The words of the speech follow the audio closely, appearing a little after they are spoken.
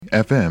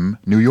FM,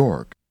 New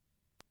York.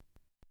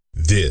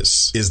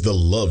 This is the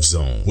Love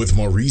Zone with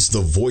Maurice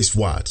the Voice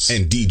Watts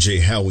and DJ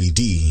Howie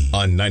D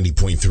on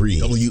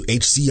 90.3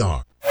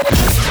 WHCR.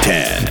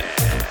 10,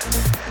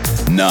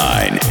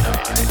 9,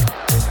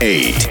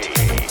 8,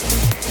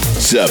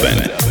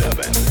 7,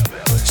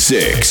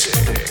 6,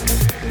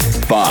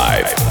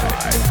 5,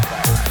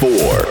 4,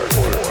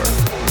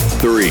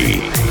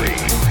 3,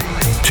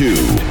 2,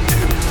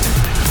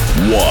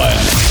 1.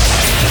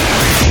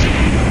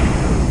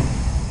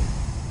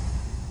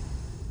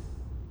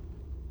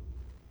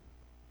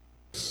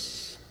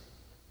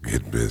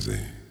 Get busy.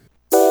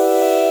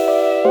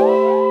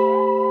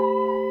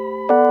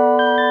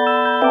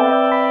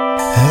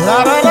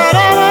 La da da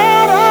da da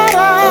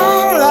da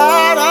la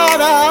da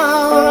da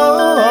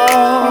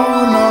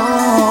no.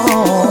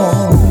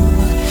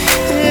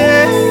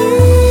 Yeah,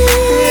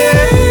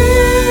 yeah.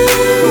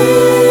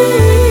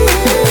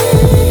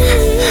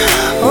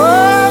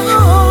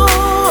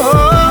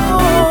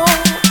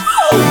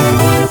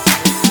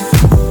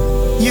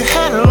 You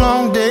had a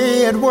long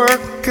day at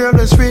work, girl,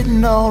 it's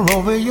written all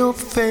over your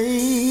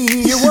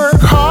face. You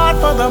work hard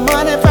for the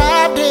money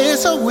 5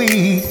 days a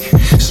week,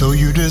 so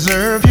you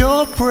deserve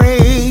your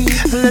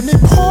praise. Let me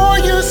pour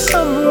you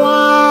some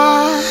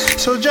wine,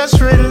 so just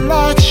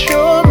relax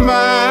your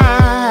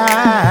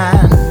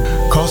mind,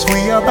 cause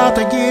we about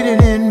to get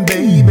it in,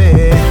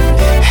 baby.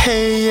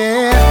 Hey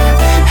yeah,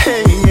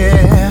 hey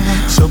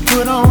yeah. So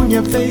put on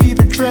your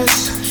favorite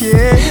dress,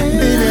 yeah.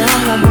 Baby,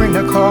 I'm gonna bring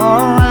the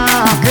car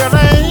around. Girl,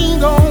 there ain't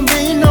gonna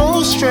be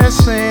no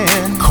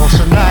stressing, cause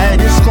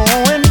tonight is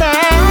going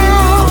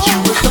down. Cause you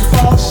with the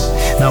boss,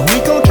 now we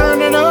gon'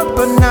 turn it up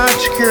a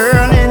notch,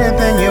 girl.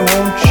 Anything you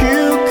want,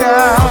 you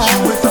got. Cause you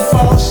with the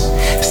boss,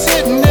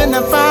 sitting in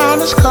the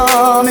finest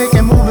car,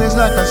 making movies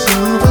like a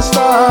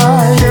superstar.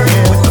 Girl,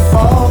 you with the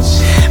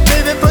boss,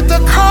 baby, put the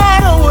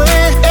card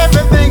away.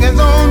 Everything is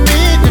on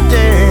me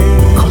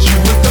today. Cause you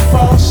with the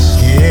boss,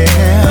 yeah.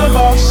 The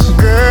boss,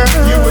 girl,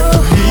 you with the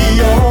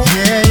P.O.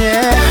 Yeah,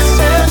 yeah,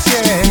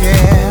 yeah,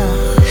 yeah.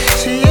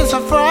 See, it's a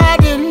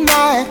Friday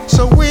night,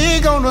 so we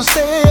gonna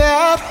stay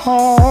at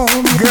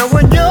home. Girl,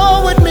 when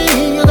you're with me,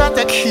 you got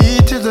the key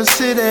to the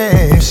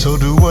city, so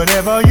do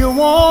whatever you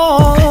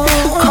want.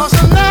 Cause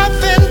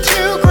nothing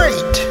too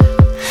great,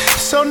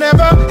 so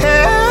never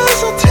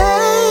hesitate.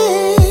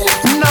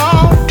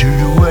 No, do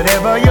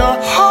whatever your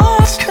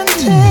heart's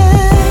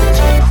content.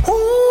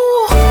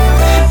 Ooh,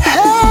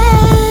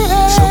 hey.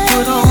 So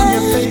put on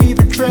your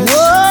favorite dress.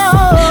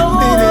 Whoa.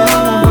 Baby,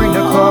 I'm gonna bring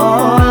the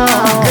car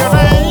around. Girl,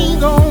 there ain't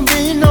gonna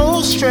be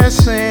no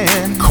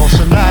stressing, cause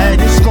tonight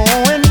is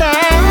going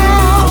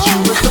down. Cause you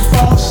with the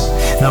boss,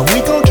 now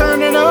we gon'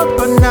 turn it up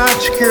a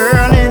notch,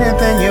 girl.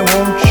 Anything you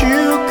want,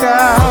 you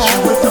got. Cause you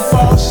with the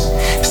boss,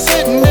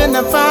 sitting in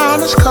the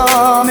finest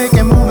car,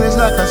 making movies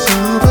like a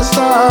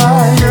superstar.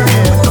 Girl,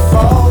 you with the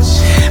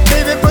boss,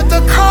 baby, put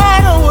the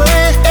card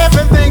away.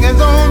 Everything is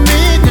on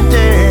me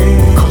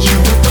today. Cause you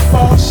with the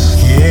boss,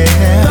 yeah.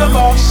 The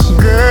boss,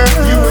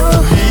 girl, you with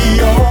the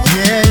P.O.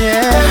 Yeah,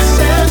 yeah.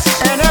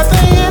 And at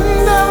the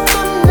end of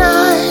the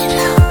night,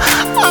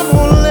 I'm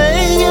gonna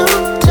lay you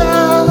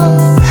down,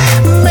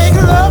 make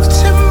love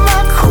to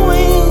my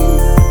queen,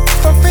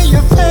 fulfill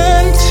your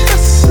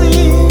fantasy.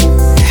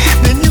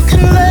 Then you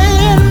can lay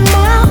in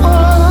my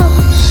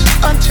arms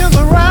until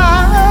the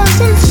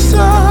rising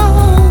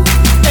sun,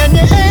 and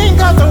you ain't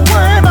got to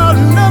worry about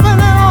nothing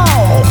at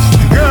all.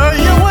 Girl,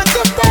 you with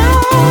the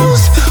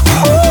boss.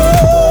 Ooh,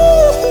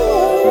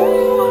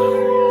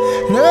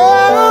 no,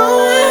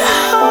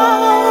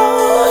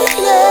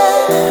 yeah,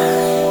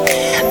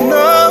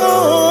 no.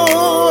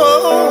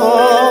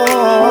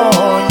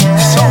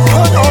 So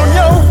put on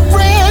your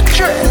red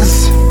dress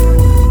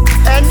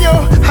and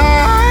your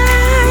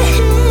high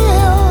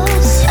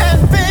heels, and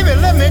baby,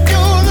 let me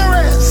do the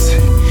rest.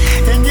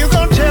 And you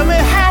gon' tell me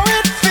how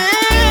it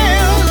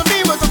feels to be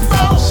with the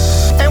boss,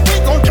 and we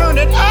gon' turn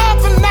it up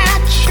a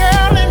notch,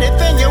 girl.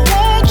 Anything you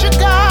want, you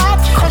got.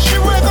 Cause you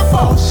with the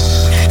boss,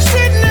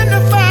 sitting in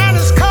the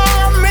finest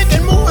car,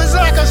 making movies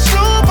like a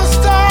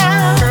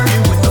superstar. Girl,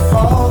 you with the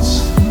boss,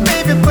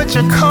 baby, put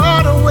your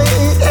card away.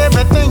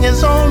 Everything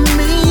is on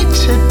me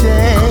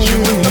today. Cause you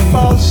with the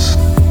boss,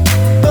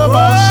 the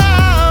boss.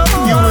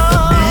 You with the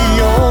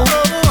B.O.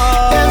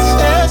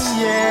 S.S.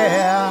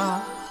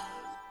 Yeah.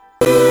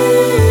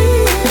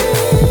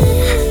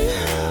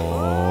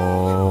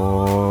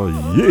 Oh,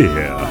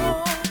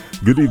 yeah.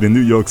 Good evening,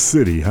 New York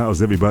City.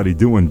 How's everybody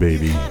doing,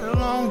 baby?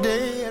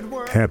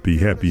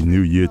 Happy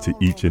New Year to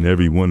each and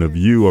every one of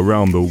you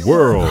around the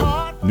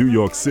world. New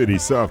York City,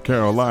 South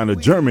Carolina,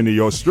 Germany,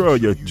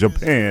 Australia,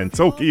 Japan,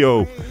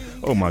 Tokyo.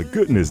 Oh my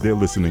goodness, they're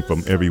listening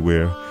from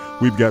everywhere.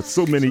 We've got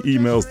so many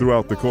emails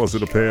throughout the course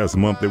of the past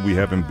month that we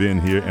haven't been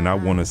here, and I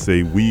want to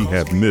say we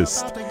have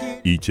missed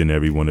each and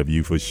every one of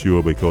you for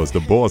sure, because the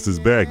boss is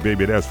back,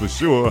 baby, that's for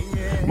sure.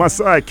 My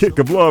sidekick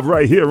of love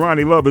right here,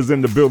 Ronnie Love, is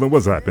in the building.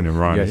 What's happening,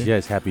 Ronnie?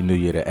 Yes, Happy New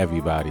Year to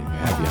everybody.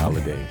 Happy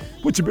holidays.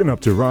 What you been up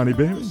to, Ronnie,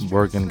 baby?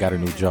 Working, got a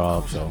new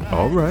job, so.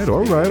 All right.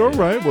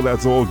 Well,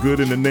 that's all good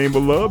in the name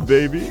of love,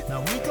 baby.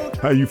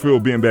 How you feel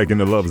being back in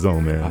the Love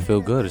Zone, man? I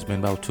feel good. It's been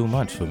about 2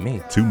 months for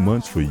me. 2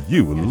 months for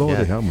you. Lord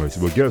Yeah. have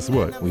mercy. Well, guess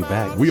what? We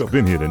back. We up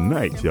in here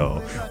tonight,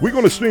 y'all. We're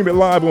going to stream it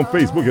live on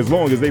Facebook as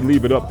long as they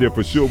leave it up there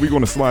for sure. We're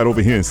going to slide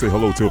over here and say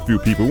hello to a few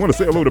people. We want to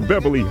say hello to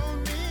Beverly.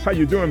 How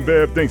you doing,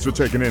 Bev? Thanks for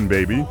checking in,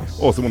 baby.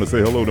 Also want to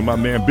say hello to my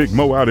man Big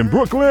Mo out in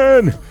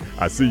Brooklyn.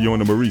 I see you on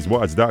the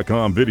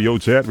MauriceWatch.com video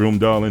chat room,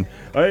 darling.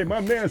 Hey,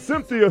 my man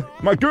Cynthia,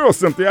 my girl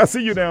Cynthia, I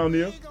see you down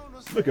there.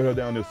 Look at her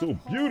down there, so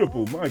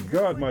beautiful. My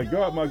God, my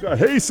God, my God.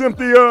 Hey,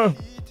 Cynthia.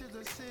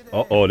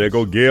 Uh-oh, there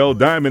go Gail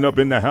Diamond up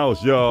in the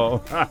house,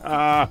 y'all.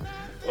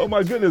 Oh,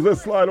 my goodness,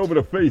 let's slide over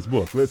to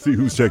Facebook. Let's see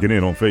who's checking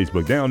in on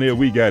Facebook. Down there,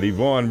 we got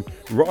Yvonne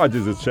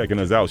Rogers is checking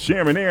us out.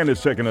 Sharon Ann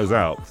is checking us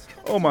out.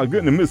 Oh, my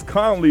goodness, Miss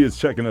Conley is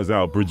checking us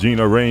out.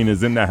 Regina Rain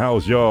is in the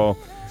house, y'all.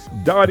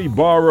 Dottie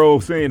Barrow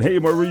saying, hey,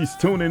 Maurice,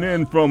 tuning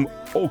in from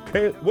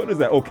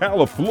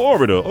Ocala,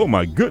 Florida. Oh,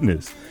 my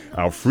goodness.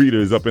 Alfreda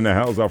is up in the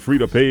house.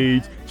 Alfreda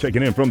Page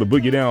checking in from the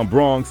Boogie Down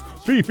Bronx.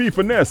 Fifi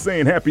Finesse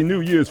saying Happy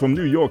New Year's from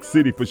New York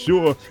City for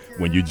sure.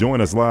 When you join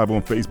us live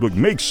on Facebook,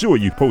 make sure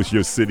you post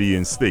your city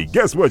and state.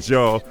 Guess what,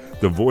 y'all?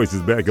 The Voice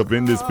is back up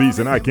in this piece,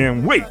 and I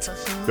can't wait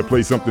to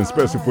play something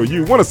special for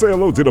you. Want to say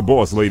hello to the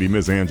boss lady,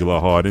 Miss Angela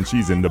Harden.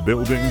 She's in the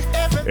building.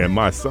 And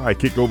my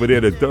sidekick over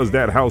there that does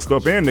that house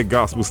stuff and the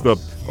gospel stuff.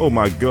 Oh,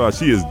 my God,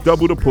 she is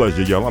double the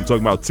pleasure, y'all. I'm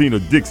talking about Tina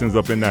Dixon's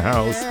up in the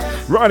house.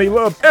 Ronnie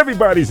Love,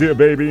 everybody's here,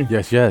 baby.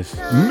 Yes, yes.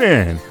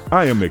 Man,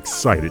 I am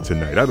excited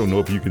tonight. I don't know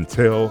if you can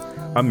tell.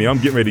 I mean, I'm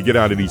getting ready to get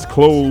out of these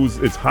clothes.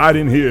 It's hot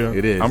in here.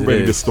 It is. I'm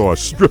ready to start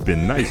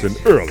stripping nice and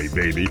early,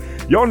 baby.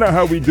 Y'all know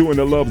how we do in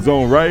the Love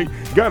Zone, right?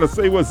 Gotta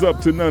say what's up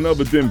to none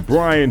other than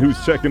Brian,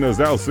 who's checking us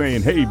out,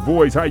 saying, hey,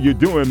 boys, how you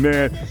doing,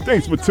 man?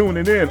 Thanks for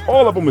tuning in.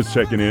 All of them is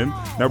checking in.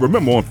 Now,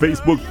 remember, on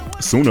Facebook,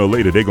 sooner or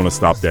later, they're going to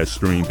stop that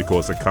stream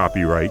because of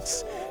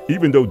copyrights.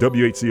 Even though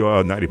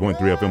WHCR 90.3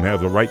 FM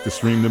has a right to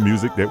stream the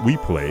music that we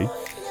play.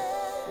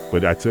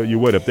 But I tell you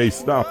what, if they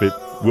stop it,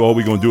 all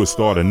we're going to do is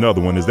start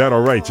another one. Is that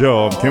all right,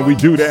 y'all? Can we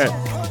do that?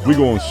 We're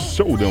going to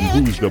show them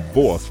who's the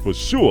boss for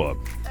sure.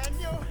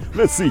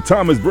 Let's see.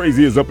 Thomas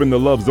Brazier is up in the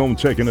Love Zone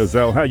checking us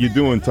out. How you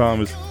doing,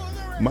 Thomas?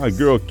 My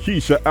girl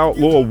Keisha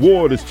Outlaw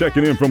Ward is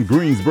checking in from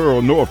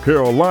Greensboro, North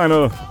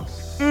Carolina.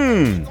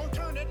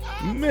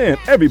 Man,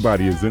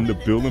 everybody is in the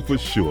building for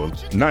sure.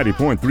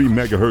 90.3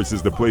 megahertz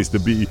is the place to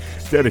be.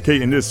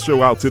 Dedicating this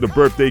show out to the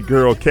birthday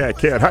girl,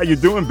 Cat. How you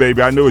doing,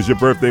 baby? I know it's your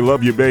birthday.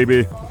 Love you,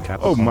 baby. Capricorn.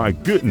 Oh, my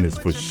goodness,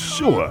 for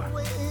sure.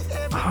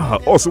 I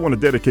also want to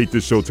dedicate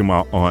this show to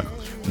my aunt,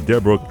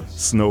 Deborah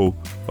Snow.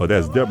 Oh,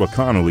 that's Deborah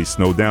Connolly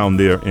Snow down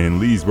there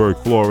in Leesburg,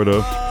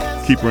 Florida.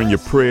 Keep her in your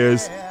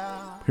prayers.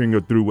 Bring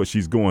her through what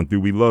she's going through.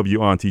 We love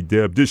you, Auntie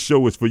Deb. This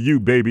show is for you,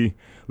 baby.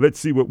 Let's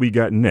see what we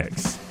got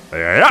next.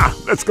 Yeah,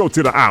 let's go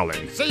to the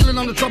island. Sailing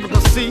on the tropical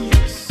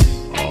seas.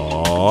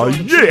 Oh,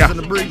 yeah.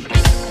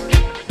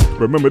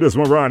 Remember this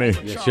one, Ronnie?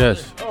 Yes,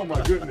 yes. Oh, my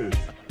goodness.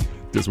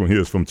 This one here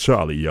is from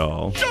Charlie,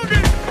 y'all.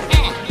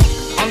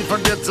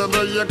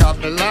 Unforgettable, you got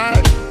me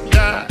like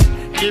that.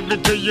 Give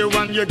it to you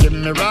and you give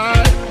me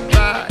right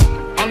back.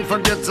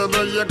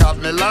 Unforgettable, you got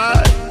me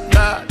like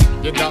that.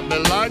 You got me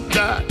like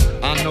that.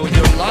 I know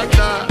you like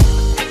that.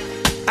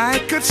 I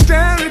could stare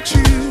at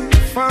you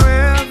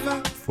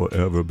forever.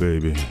 Forever,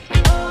 baby.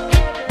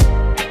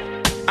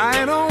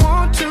 I don't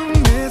want to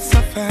miss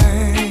a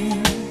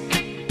thing.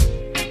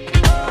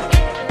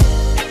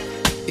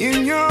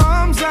 In your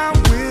arms I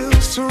will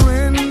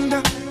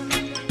surrender.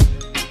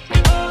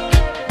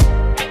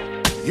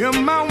 You're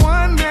my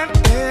one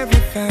and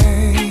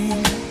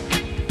everything.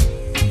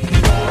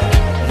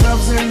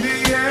 Love's in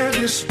the air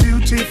this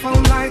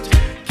beautiful night.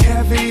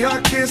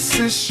 Caviar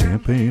kisses,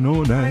 Champagne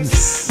on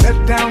ice.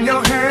 let down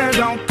your hair,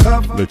 don't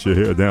cover. Let your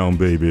hair down,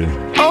 baby.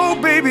 Oh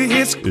baby,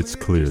 It's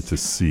clear to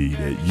see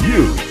that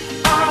you.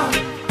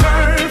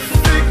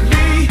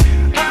 perfectly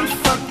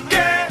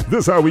unforgettable.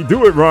 This how we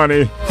do it,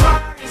 Ronnie.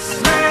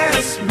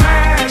 Priceless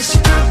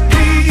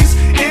masterpiece,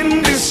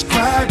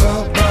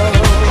 indescribable.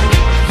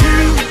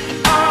 You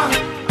are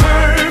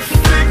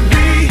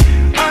perfectly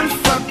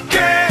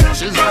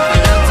unforgettable.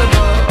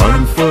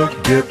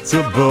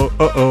 Unforgettable.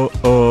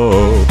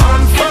 Unforgettable.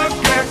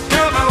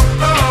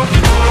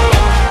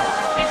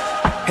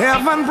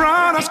 Heaven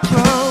brought us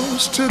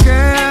close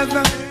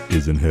together.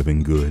 Isn't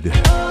heaven good?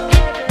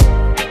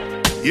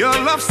 Your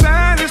love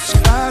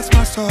satisfies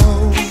my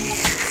soul.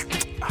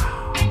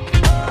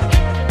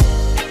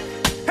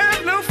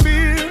 Have no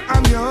fear,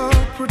 I'm your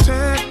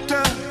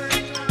protector.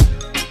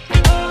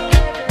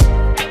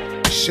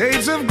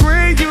 Shades of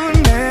gray you'll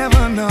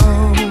never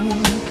know.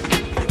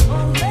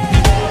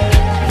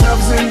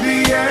 Love's in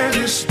the air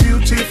this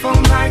beautiful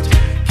night.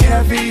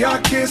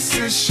 Caviar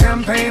kisses,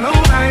 champagne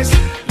on ice.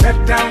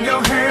 Let down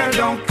your hair,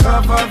 don't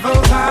cover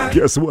those eyes.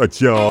 Guess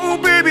what, y'all? Oh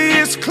baby,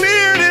 it's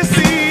clear to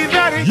see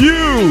that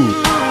You.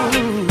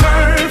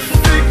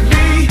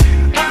 perfectly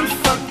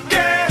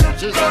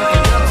unforgettable.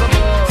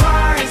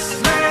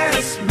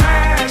 Priceless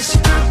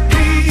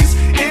masterpiece,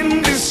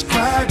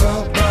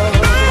 indescribable.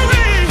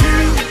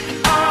 You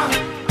are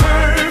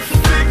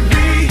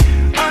perfectly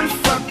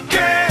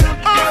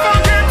unforgettable.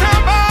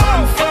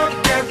 Unforgettable.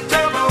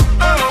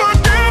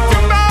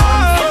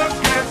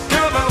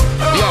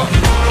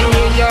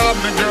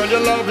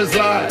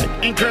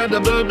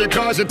 Incredible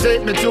because you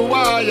take me to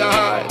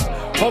high.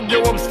 Hug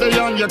you up, stay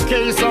on your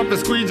case up and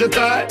squeeze you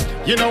tight.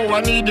 You know I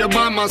need you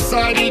by my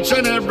side each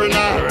and every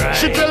night. Right.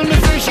 She tell me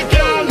say she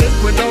can't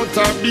live without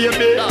her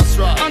baby. That's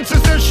right. And she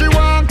says she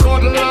want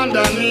cuddle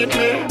underneath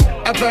me.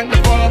 I thank the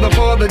Father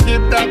for the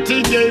gift that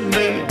He gave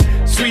me.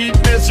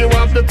 Sweetness, you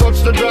have the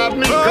touch to drive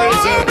me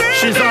crazy.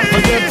 She's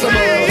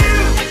unforgettable.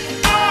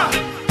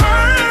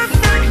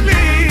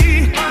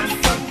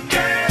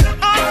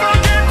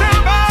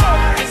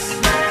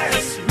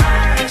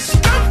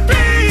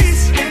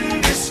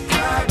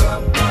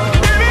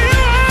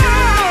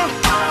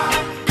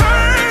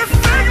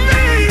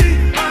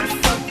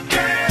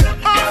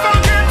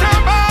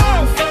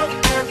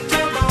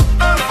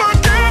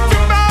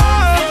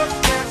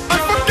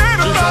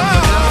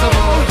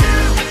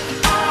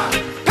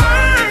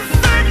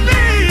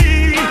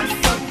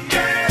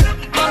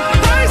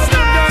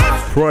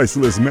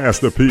 Priceless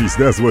masterpiece,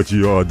 that's what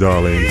you are,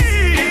 darling.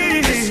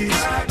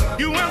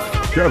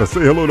 Gotta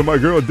say hello to my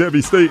girl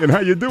Debbie Staten. How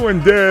you doing,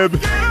 Deb?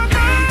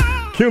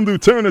 Kimdu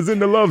Turner's in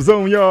the Love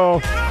Zone,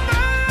 y'all.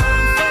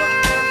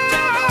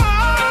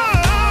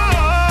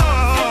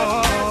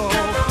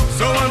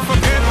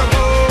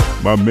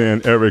 My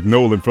man Eric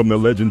Nolan from the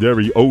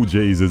legendary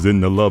OJs is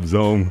in the Love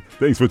Zone.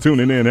 Thanks for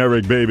tuning in,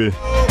 Eric, baby.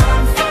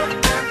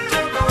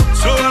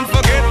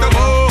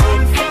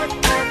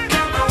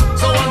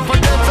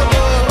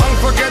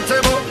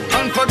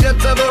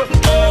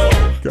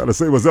 Gotta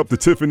say what's up to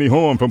Tiffany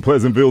Horn from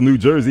Pleasantville, New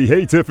Jersey.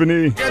 Hey,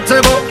 Tiffany.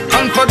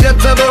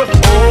 Unforgettable,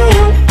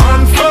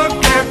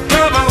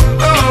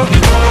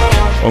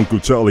 Uncle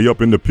Charlie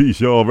up in the piece,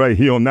 y'all, right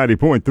here on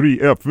 90.3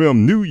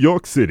 FM, New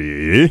York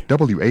City.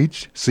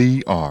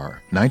 WHCR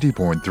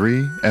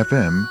 90.3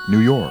 FM, New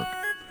York.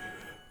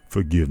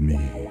 Forgive me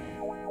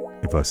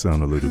if I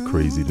sound a little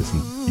crazy this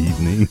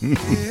evening.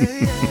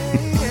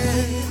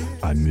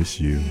 I miss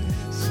you.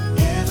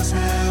 That's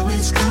how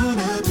it's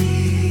gonna be.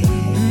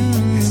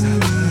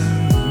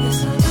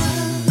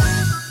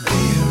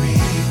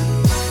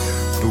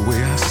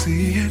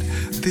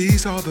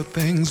 These are the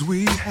things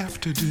we have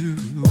to do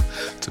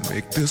to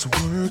make this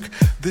work,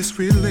 this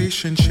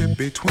relationship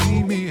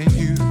between me and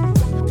you.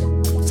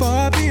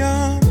 Far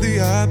beyond the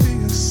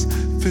obvious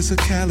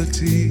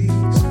physicalities.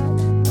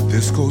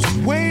 This goes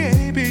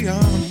way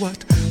beyond what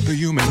the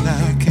human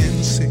eye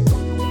can see.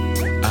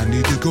 I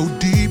need to go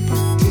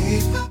deeper.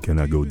 Can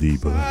I go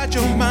deeper? Inside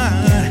your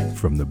mind.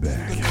 From the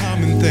back. The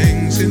common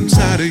things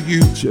inside of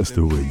you. Just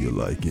the way you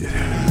like it.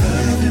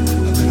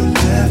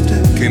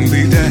 Can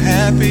lead to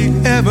happy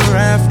ever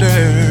after.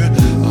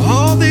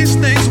 All these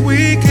things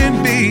we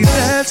can be.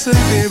 That's a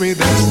theory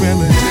that's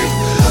relative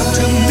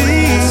to me.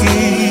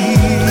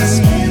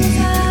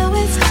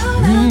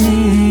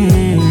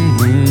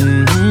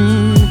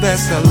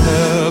 That's how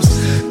love's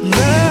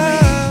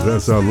love.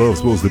 That's how love's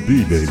supposed to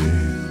be, baby.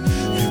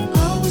 You'll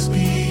always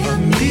be a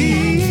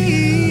me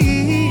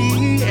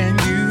and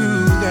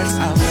you. That's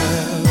our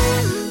love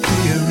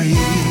theory.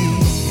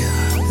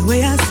 The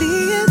way I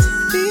see it,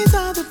 these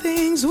are the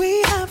things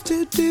we have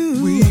to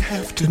do. We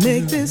have to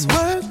make this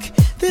work,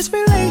 this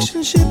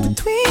relationship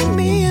between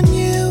me and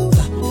you.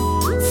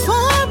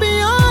 Far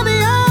beyond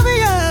the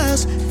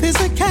obvious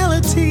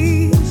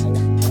physicalities.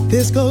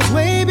 This goes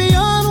way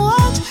beyond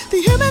what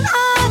the human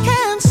eye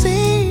can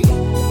see.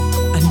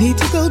 I need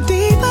to go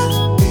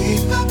deeper,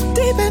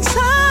 deep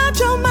inside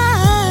your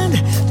mind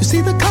to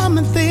see the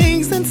common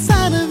things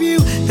inside of you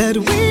that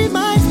we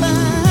might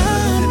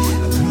find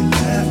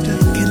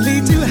can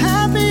lead to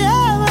happy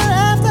ever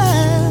after.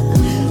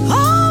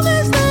 All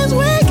these things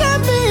we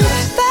can be,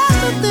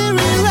 that's a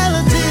theory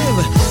relative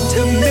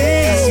to me.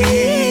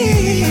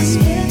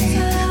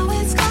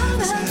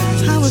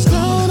 That's how it's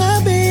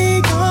gonna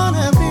be,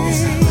 gonna be.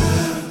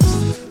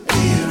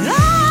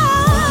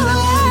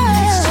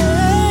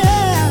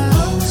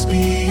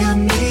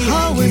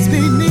 Always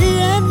be me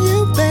and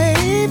you,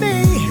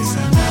 baby.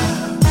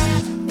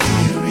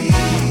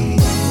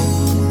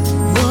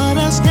 What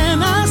else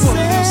can I say?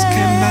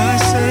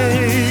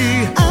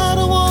 I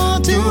don't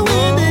want to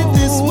end it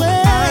this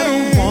way. I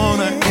don't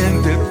wanna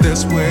end it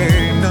this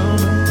way. No,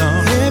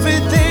 no.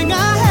 Everything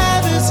I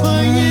have is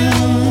for you.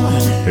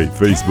 Hey,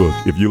 Facebook,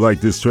 if you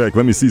like this track,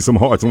 let me see some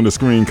hearts on the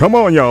screen. Come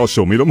on, y'all,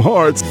 show me them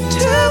hearts.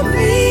 To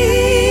me.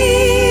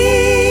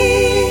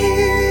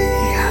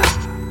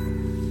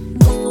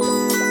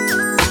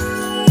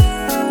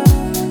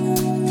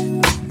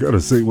 Gotta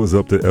say what's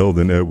up to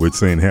Eldon Edwards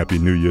saying Happy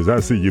New Year's.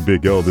 I see you,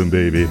 big Eldon,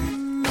 baby.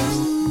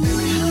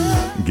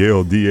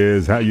 Gail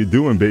Diaz, how you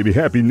doing, baby?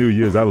 Happy New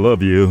Year's. I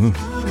love you.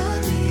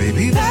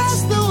 Baby,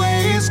 That's the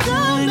way it's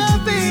gonna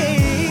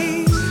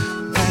be.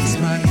 that's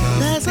my love.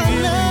 That's our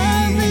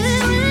love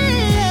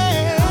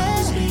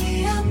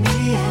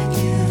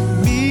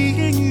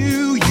Me and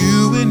you,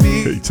 you and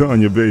me. Hey,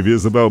 Tanya, baby,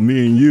 it's about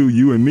me and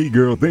you and me,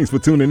 girl. Thanks for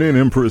tuning in,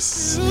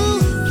 Empress.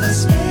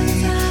 That's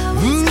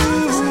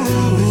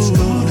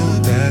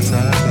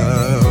our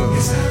love.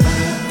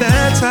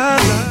 That's our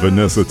love.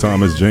 Vanessa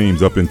Thomas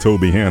James up in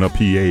Toby Hanna,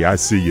 PA. I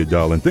see you,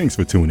 darling. Thanks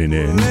for tuning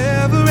in.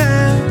 Never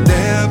end,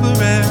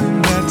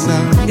 that's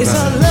our love. It's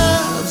our love.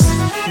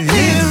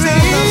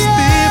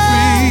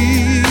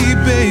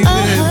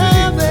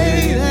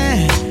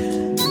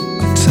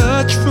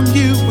 from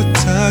you, a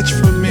touch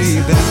from me.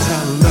 That's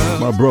how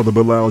love. My brother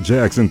Bilal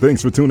Jackson,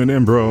 thanks for tuning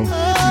in, bro.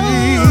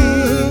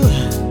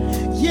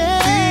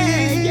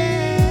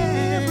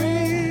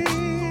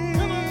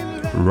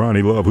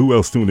 Ronnie Love, who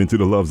else tuned into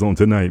the Love Zone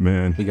tonight,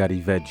 man? We got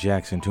Yvette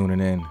Jackson tuning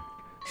in,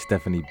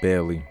 Stephanie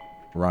Bailey,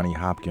 Ronnie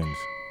Hopkins,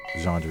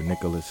 Zandra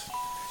Nicholas.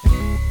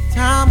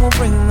 Time will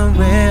bring the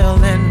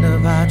real end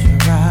of our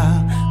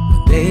trial.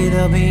 One day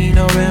there'll be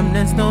no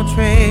remnants, no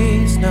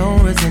trace, no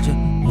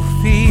residual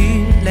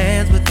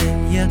feelings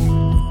within you.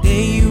 One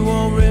day you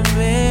won't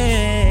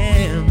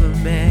remember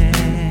me.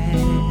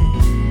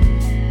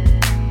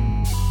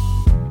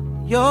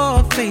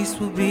 Your face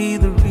will be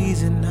the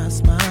reason I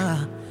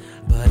smile,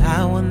 but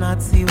I will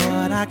not see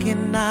what I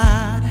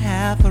cannot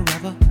have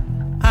forever.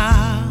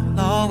 I'll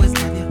always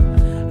love you.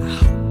 I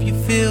hope you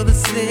feel the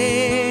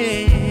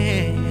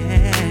same.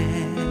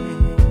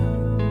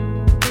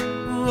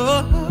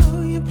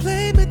 Oh, you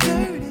played me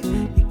dirty.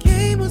 Your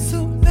game was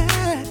so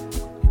bad.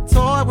 You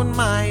toyed with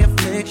my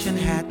affliction.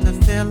 Had to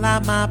fill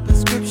out my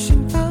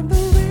prescription. Found the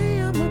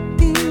way I'ma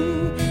be.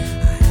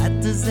 I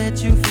had to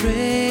set you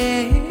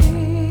free.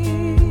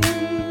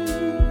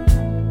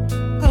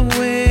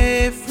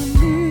 Away from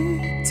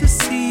me to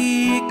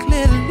see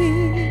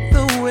clearly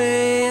the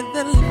way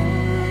that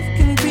love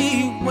can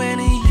be when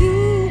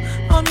you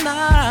are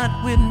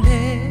not with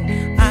me.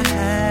 I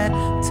had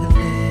to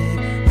live,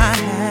 I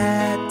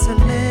had to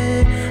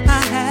live, I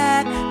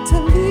had to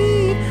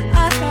leave, I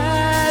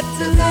had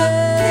to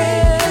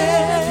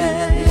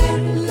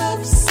live.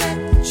 Love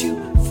set you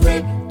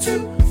free to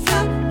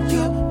fly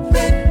your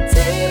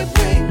pretty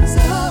wings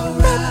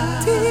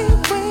around. Pretty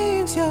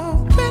wings, your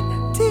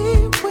pretty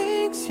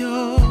wings,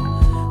 your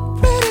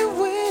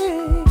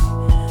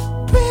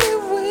pretty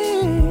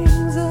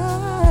wings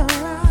around.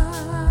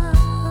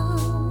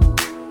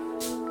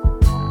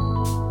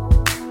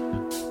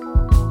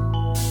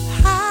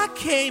 I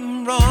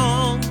came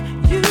wrong,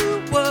 you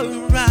were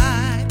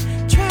right.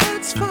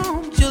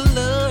 Transformed your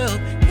love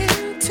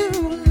into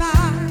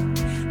light.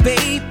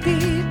 Baby,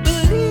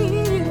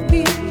 believe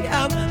me,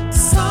 I'm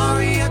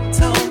sorry I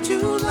told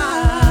you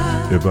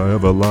lies. If I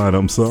ever lied,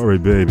 I'm sorry,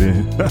 baby.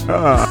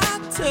 I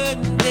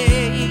turned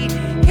day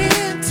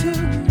into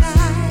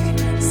night.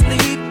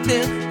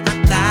 Sleepless, I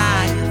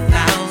died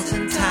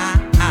 1,000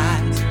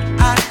 times.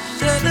 I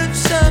should have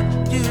shown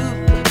you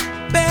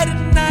better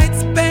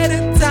nights,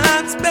 better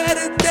times,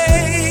 better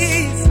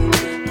days.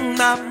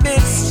 I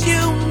miss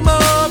you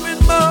more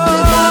and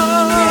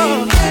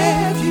more.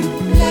 Have you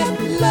let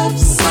love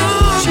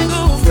set you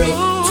free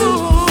to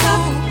fly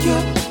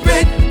your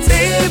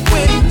pretty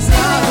wings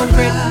around?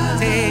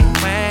 Pretty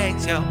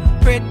wings, your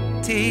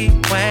pretty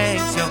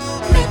wings, your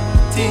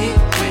pretty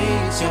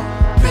wings, your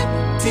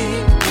pretty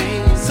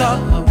wings, so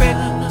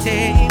pretty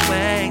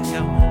wings,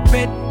 your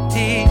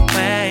pretty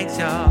wings,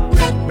 your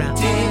pretty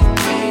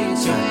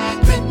wings, your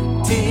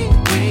pretty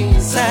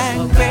wings, so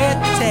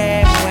pretty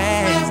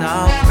wings,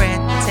 oh pretty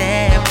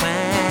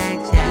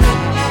wings, yeah.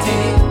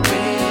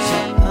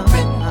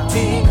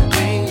 Pretty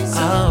wings,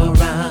 all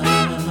around.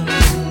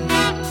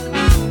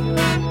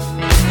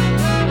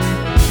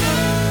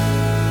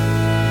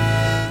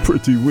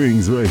 Pretty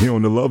Wings right here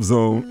on the Love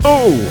Zone.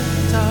 Oh!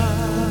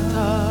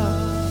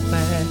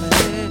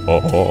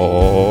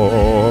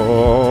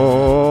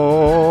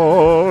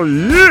 Oh,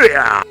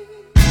 yeah!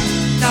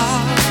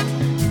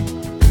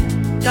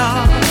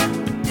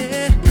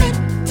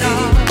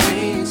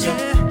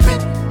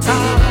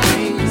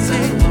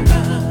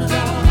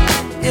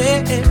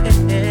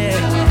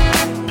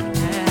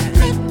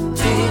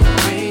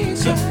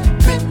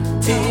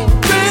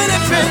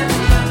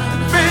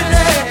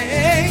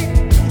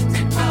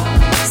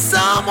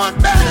 Someone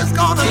better's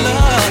gonna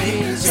love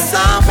you.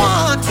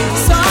 Someone's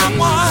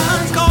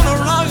gonna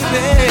love you,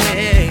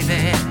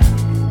 baby.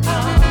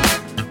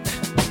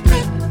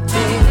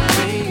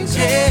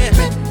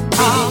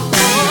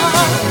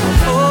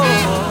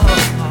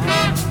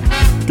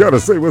 Gotta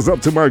say what's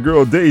up to my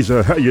girl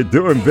Deja. How you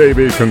doing,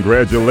 baby?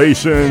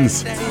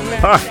 Congratulations.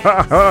 Ha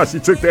ha ha. She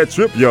took that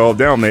trip, y'all,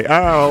 down the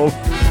aisle.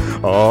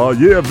 Oh,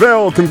 yeah,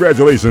 Val.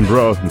 Congratulations,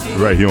 bro.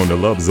 Right here on the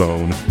Love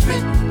Zone.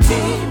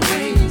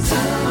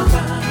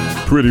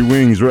 Pretty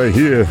Wings right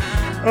here.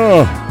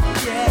 Oh.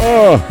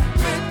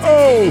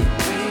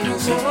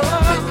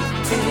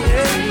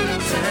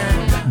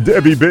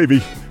 Debbie,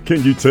 baby,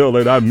 can you tell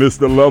that I miss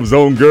the Love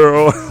Zone,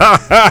 girl?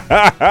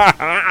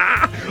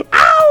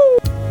 Ow!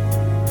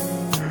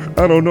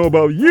 I don't know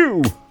about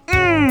you.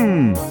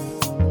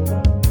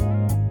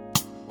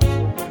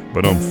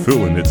 But I'm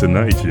feeling it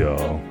tonight,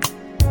 y'all.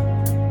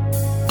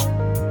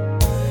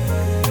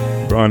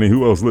 Ronnie,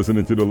 who else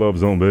listening to the Love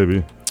Zone,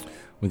 baby?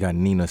 We got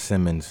Nina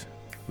Simmons,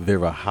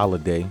 Vera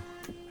Holiday,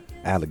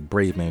 Alec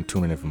Braveman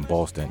tuning in from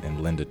Boston,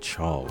 and Linda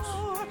Charles.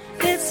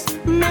 It's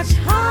much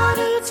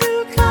harder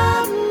to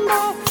come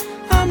back.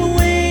 I'm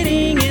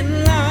waiting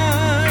in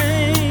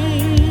line.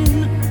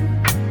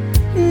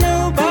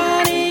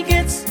 Nobody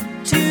gets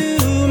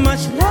too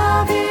much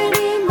love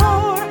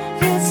anymore.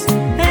 It's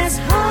as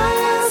high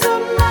as a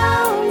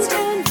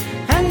mountain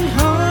and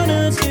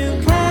harder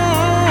to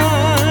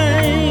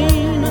climb.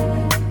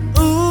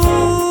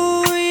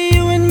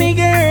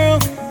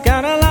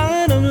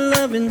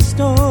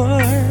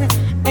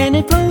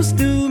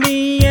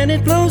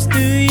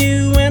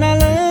 you, and I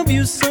love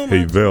you so much.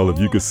 Hey, Val, if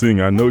you could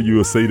sing, I know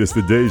you'll say this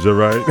to Deja,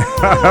 right?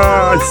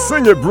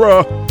 Sing it,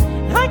 bruh.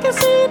 I can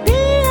see the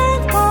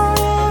earth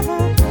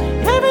forever.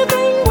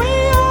 Everything we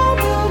are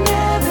will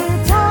never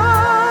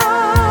die.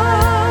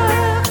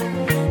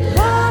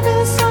 Love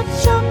is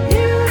such a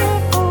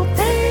beautiful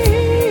thing.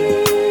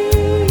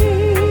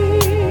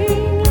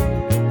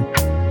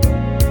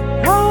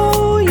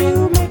 Oh,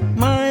 you make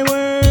my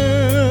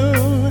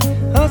world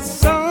a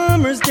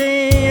summer's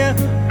day.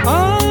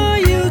 Are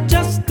you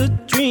just a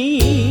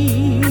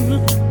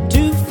dream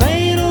to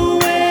fade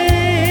away?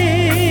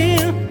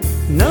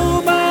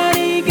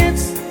 Nobody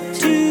gets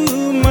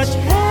too much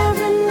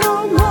heaven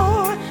no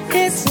more.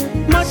 It's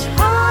much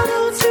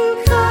harder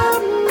to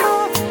come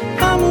off.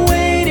 I'm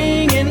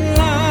waiting in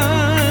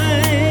line.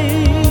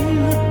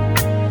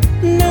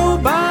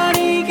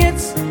 Nobody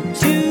gets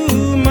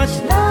too much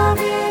love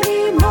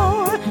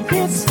anymore.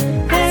 It's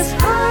as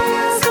high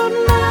as a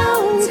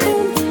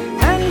mountain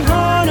and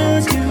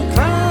harder to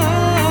climb.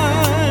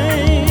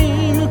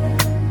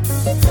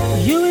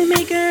 You and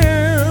me,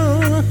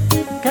 girl,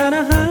 got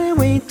a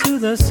highway to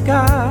the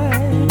sky.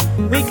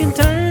 We can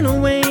turn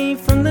away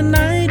from the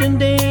night and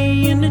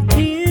day and the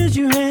tears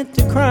you had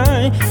to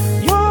cry.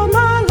 You're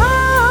my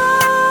love.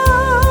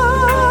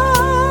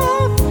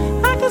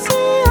 I can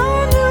see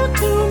a new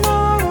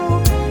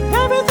tomorrow.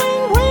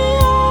 Everything we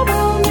are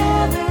will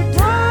never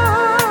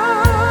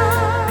die.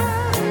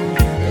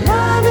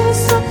 Love is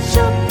such a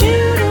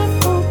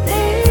beautiful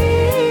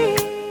thing.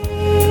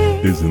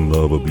 Isn't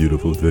love a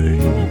beautiful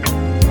thing?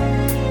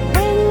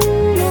 When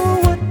you're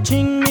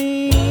watching me,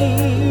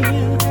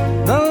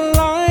 the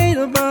light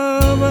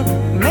above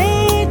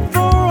made for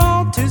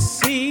all to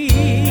see.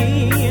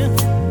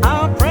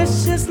 Our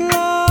precious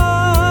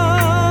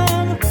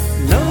love.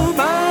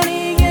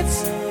 Nobody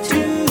gets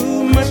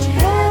too much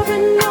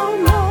heaven no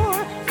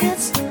more.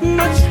 It's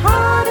much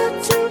harder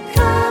to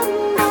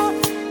come off.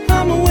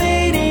 I'm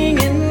waiting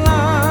in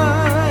line.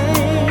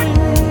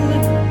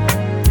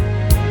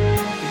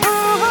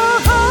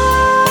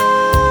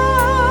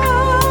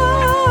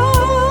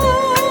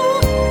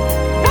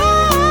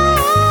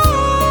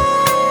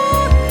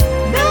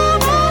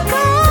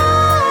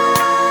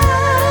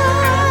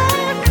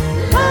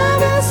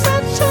 Love is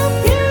such a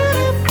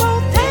beautiful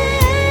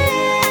thing.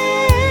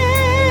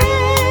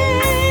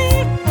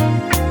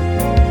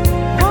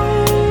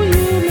 Oh,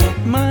 you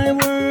make my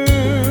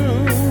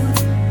world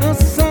a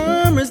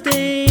summer's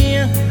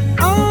day.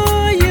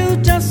 Are you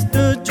just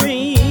a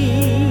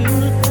dream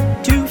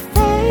to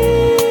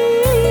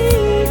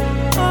fade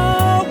away?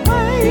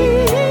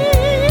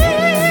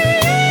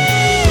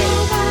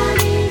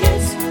 Nobody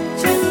gets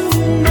too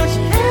much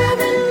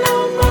heaven no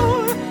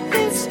more.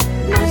 It's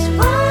much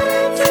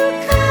harder to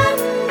come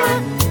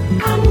back.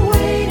 I'm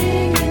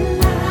waiting in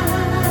line.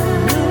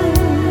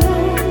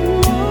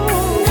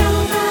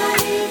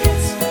 Nobody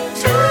gets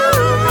too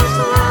much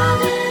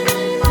love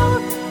anymore.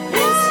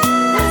 It's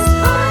as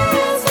high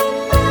as a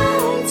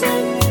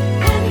mountain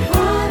and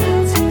harder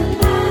to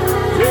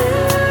climb. You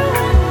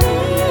and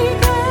me,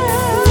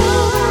 girl.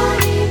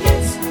 Nobody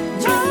gets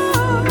too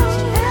much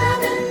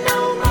heaven no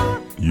more.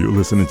 You're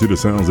listening to the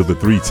sounds of the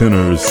Three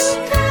Tenors,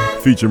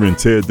 featuring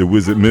Ted the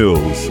Wizard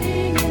Mills,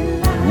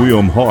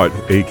 William Hart,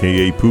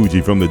 a.k.a.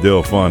 Poogie from the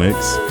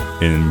Delphonics,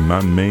 and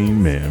my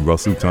main man,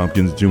 Russell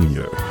Tompkins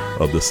Jr.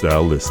 of the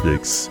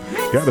Stylistics.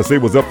 Gotta say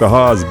what's up to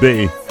Haas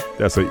Bay.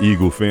 That's an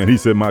Eagle fan. He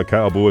said my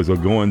Cowboys are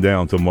going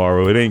down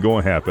tomorrow. It ain't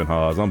gonna happen,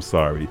 Haas. I'm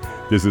sorry.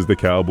 This is the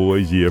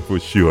Cowboys year for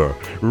sure.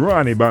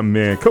 Ronnie, my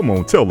man, come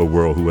on, tell the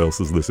world who else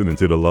is listening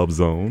to the Love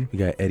Zone. We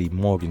got Eddie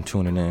Morgan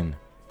tuning in,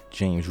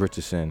 James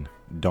Richardson,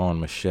 Dawn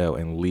Michelle,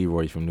 and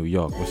Leroy from New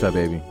York. What's up,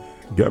 baby?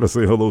 Gotta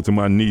say hello to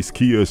my niece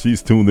Kia.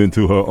 She's tuned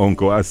into her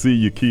uncle. I see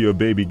you, Kia,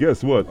 baby.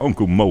 Guess what?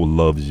 Uncle Mo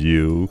loves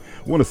you.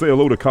 Want to say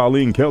hello to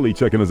Colleen Kelly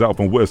checking us out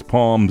from West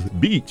Palm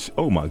Beach.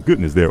 Oh my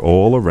goodness, they're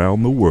all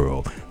around the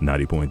world.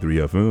 90.3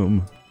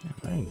 FM.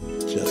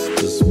 Just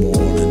this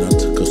morning I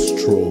took a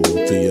stroll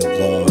through your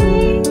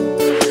garden.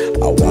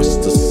 I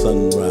watched the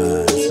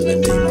sunrise and it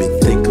made me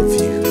think of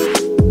you.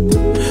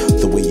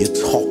 The way you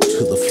talk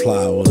to the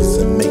flowers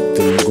and make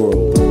them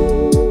grow.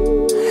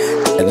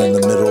 And in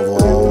the middle of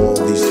all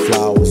these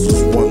flowers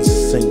was one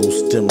single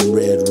stem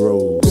red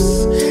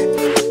rose.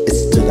 It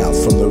stood out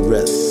from the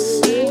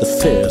rest, the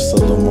fairest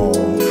of them all.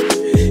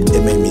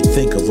 It made me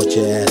think of what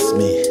you asked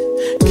me.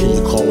 Can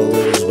you call a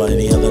rose by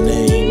any other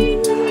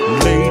name?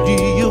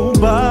 Lady, your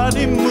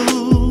body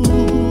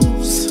moves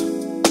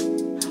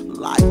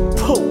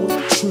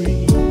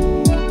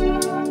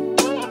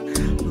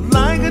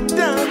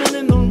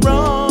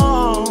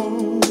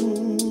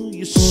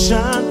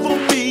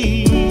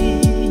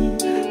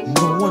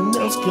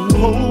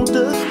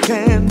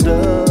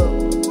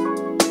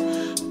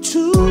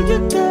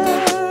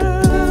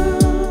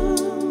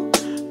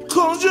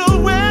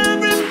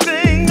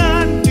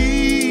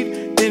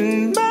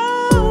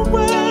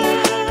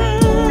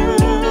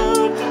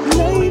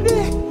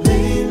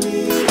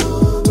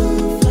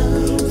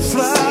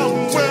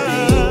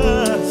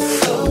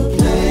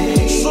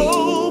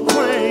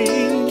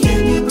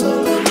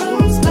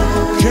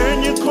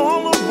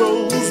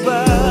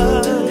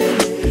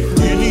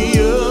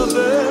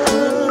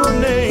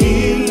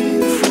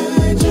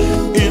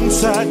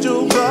inside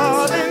your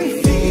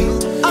garden.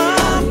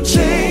 I'm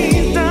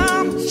changed,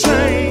 I'm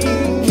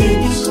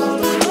changed. A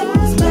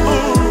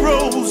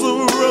rose,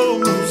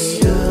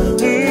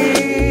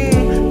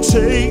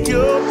 take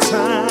your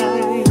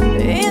time.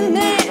 And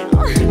now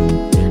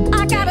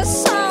I got a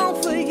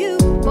song for you,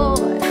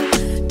 boy,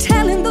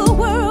 telling the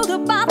world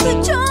about the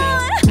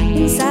joy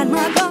inside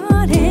my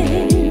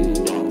garden.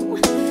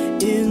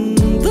 In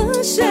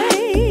the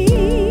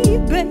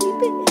shade, baby,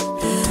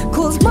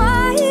 'cause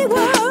my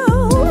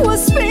world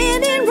was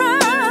spinning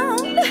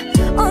round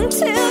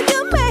until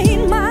you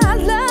made my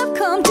love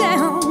come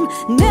down.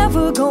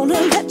 Never gonna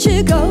let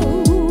you go,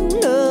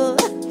 no,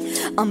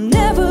 I'm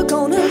never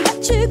gonna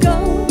let you go.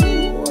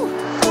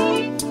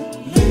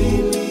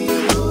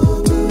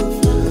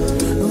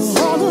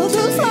 All of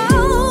the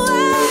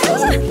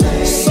flowers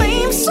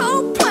seem so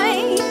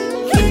plain.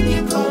 Can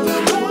you call a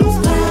rose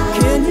back?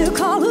 Can you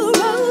call a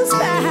rose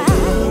back?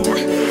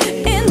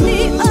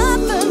 Any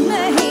other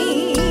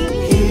name?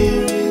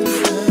 Here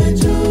inside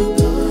your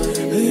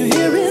garden.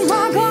 Here in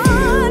my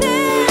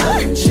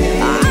garden.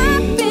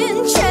 I've been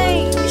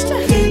changed.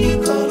 Can you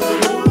call a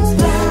rose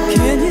back?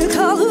 Can you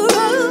call a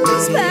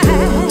rose back?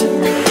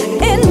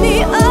 Any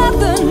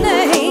other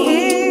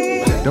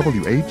name?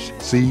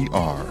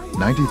 WHCR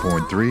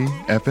 90.3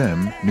 FM,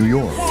 New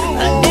York.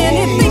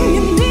 Anything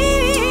you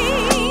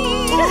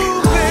need, I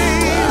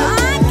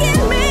can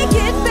make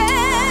it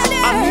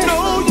better. I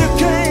know you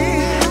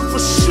can, for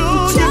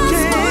sure you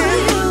can,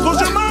 'cause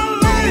you're my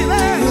lady.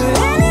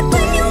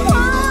 Anything you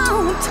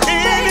want,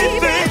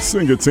 baby.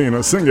 Sing it, Tina.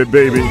 Sing it,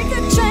 baby. Make a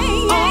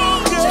change.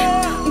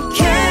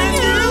 Can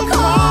you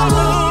call a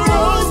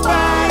rose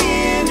by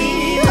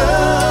any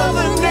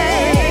other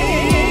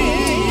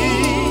name?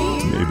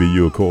 Maybe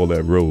you'll call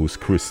that rose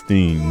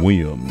Christine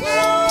Williams.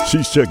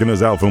 She's checking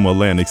us out from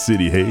Atlantic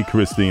City. Hey,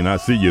 Christine, I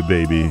see you,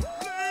 baby.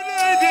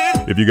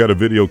 If you got a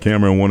video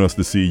camera and want us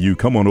to see you,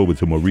 come on over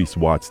to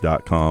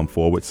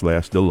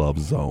MauriceWatts.com/The Love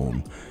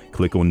Zone.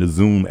 Click on the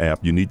Zoom app.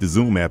 You need the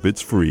Zoom app.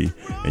 It's free.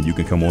 And you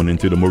can come on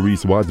into the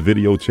Maurice Watts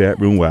video chat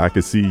room where I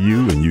can see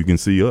you and you can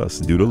see us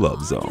do the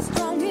Love Zone.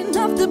 Strong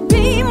enough to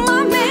be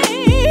my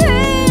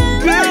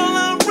man. Girl,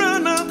 I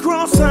run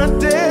across a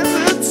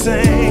desert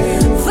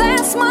sand.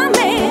 That's my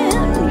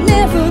man.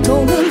 Never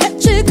gonna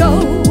let you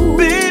go.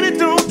 Baby,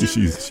 don't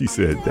She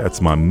said,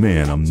 that's my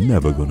man. I'm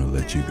never going to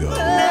let you go.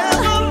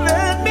 ever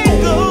let me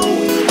go.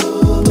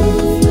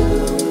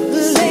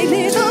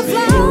 Lately the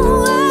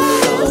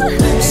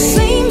flowers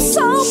seem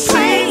so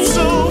plain.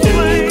 So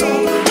plain.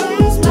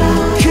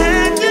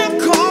 Can you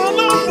call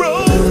a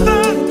rose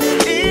back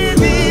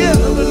any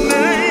other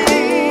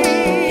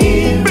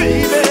name,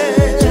 baby?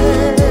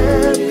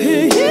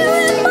 Here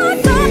in my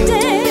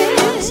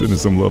garden. Sending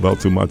some love out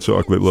to my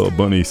chocolate love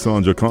bunny,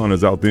 Sandra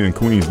Connors out there in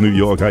Queens, New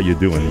York. How you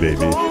doing,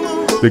 baby?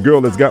 The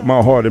girl that's got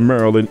my heart in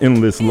Maryland,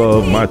 endless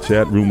love, my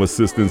chat room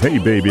assistants. Hey,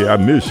 baby, I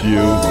miss you.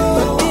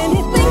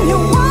 Anything you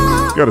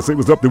want. Gotta say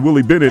what's up to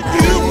Willie Bennett,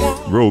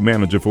 road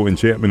manager for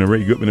Enchantment and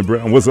Ray Goodman and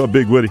Brown. What's up,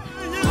 Big Woody? I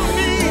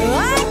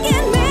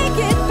can make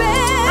it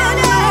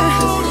better.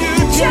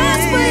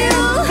 Just for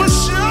you.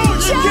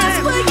 Just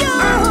for you.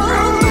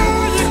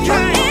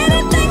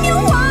 Anything you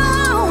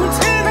want,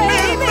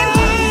 baby.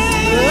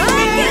 I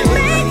can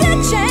make a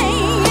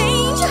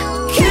change.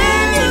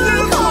 Can you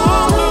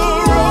call a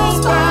rose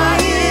by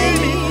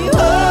any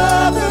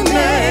other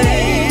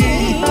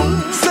name?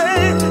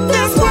 Say,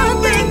 There's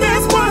one thing,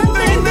 there's one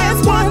thing,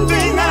 there's one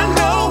thing I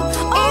know.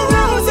 A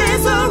rose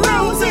is a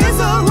rose is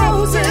a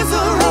rose is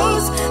a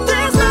rose.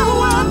 There's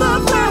no other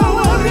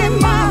flower in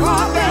my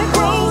heart that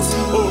grows.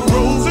 a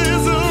rose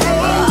is a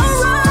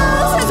rose. A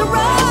rose is a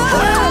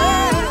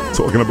rose.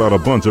 Talking about a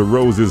bunch of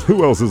roses.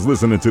 Who else is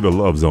listening to the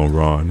Love Zone,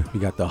 Ron? We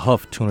got the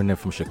Huff tuning in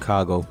from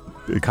Chicago.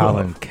 Big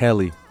Colin Huff.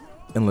 Kelly,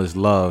 Endless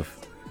Love,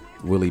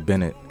 Willie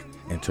Bennett,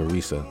 and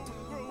Teresa.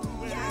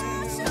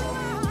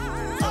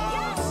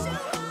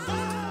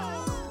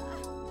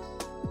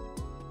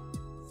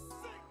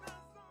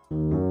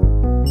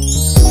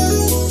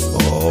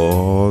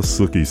 Oh,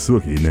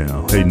 Sookie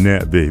now. Hey,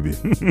 Nat, baby.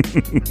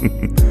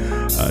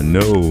 I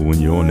know when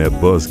you're on that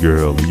bus,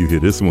 girl, and you hear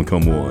this one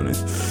come on,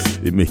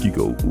 it make you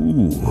go,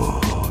 ooh.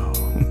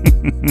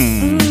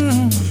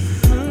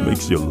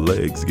 Makes your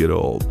legs get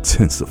all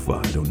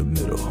tensified on the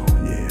middle.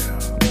 Yeah.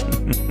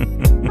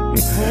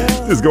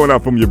 This going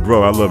out from your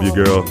bro. I love you,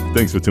 girl.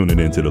 Thanks for tuning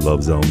in to the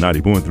Love Zone,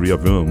 90.3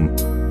 FM.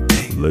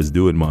 Let's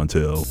do it,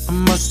 Montel. I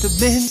must have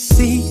been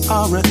C-R-A-Z-Y.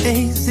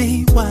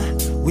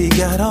 We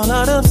got all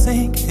out of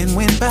sync and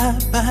went bye.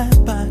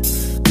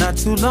 Not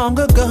too long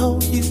ago,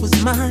 you was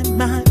mine.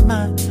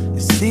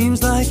 It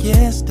seems like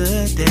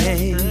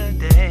yesterday.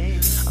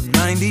 I'm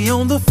 90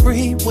 on the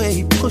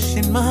freeway,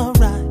 pushing my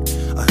ride.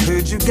 I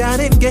heard you got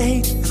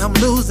engaged, and I'm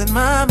losing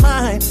my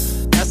mind.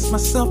 Ask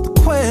myself the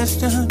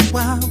question,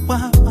 why?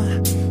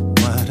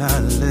 Why'd I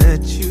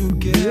let you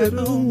get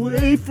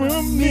away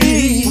from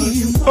me?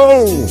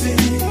 Oh!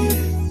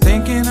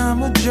 Thinking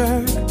I'm a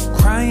jerk,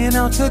 crying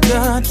out to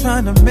God,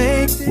 trying to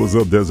make it. What's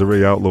up,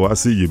 Desiree Outlaw? I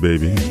see you,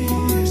 baby.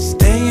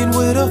 Staying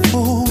with a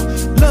fool,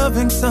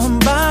 loving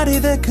somebody somebody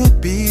that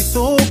could be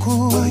so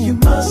cool. Well, you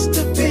must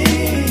have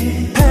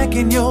been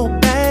packing your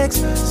bags,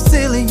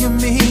 silly you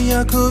me.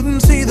 I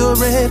couldn't see the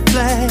red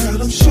flag.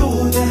 Girl, I'm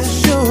sure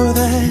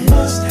that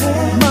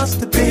must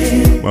have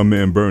been. My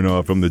man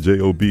Bernard from the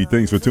J.O.B.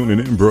 Thanks for tuning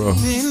in, bro.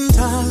 In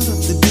times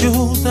of the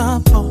jewels I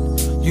bought,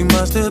 you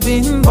must have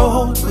been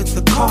bored with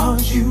the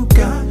cars you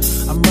got.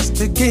 I must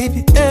have gave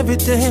you every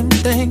damn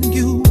thing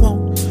you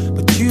want,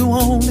 but you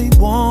only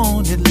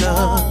wanted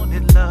love.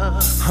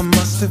 I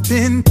must have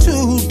been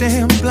too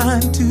damn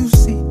blind to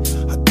see.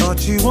 I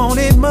thought you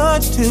wanted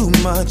much too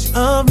much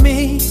of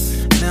me.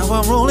 Now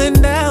I'm rolling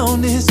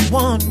down this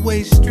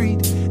one-way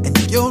street,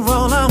 and you're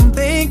all I'm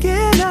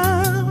thinking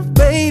of,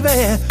 baby.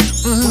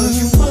 Well,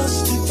 you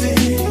must have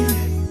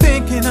been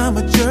thinking I'm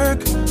a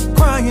jerk,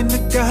 crying to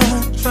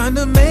God, trying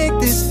to make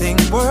this thing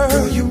work.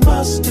 Girl, you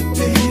must have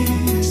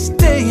been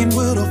staying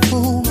with a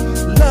fool,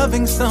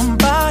 loving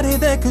somebody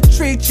that could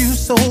treat you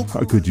so.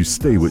 How could you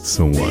stay with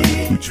someone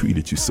who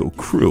treated you so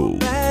cruel?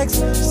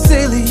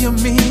 Silly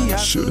of me. I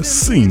should have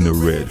seen the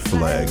red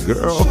flag,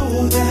 girl.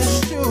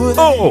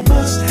 Oh,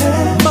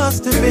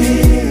 must have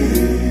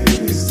been.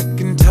 You're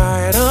sick and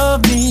tired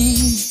of me.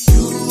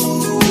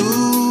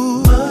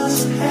 You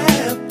must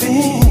have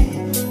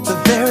been the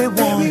very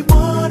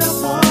one I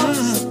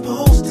was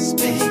supposed to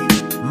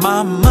spend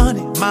my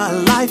money, my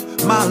life,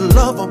 my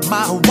lover,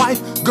 my wife.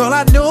 Girl,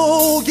 I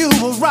know you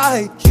were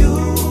right.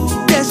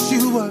 Yes,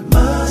 you were.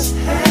 Must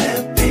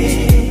have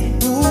been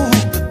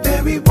the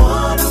very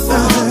one I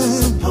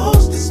was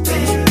supposed to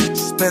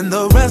spend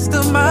the rest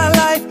of my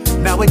life.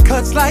 Now it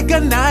cuts like a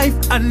knife.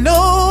 I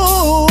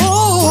know.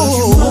 Well,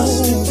 you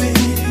must have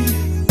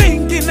been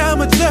thinking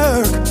I'm a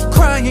jerk,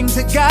 crying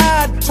to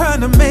God,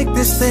 trying to make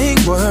this thing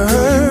work.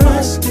 Girl, you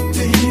must have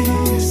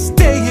been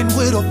staying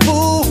with a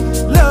fool,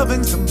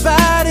 loving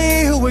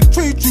somebody who would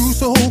treat you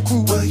so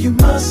cool. Well, you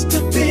must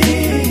have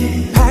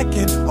been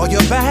packing all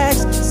your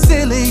bags,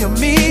 silly of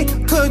me,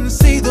 couldn't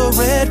see the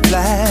red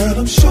flag. But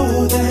I'm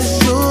sure that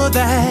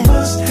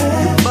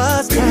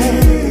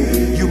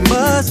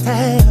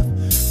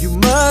you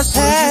must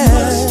have.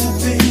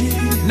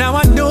 Now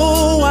I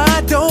know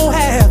I don't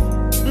have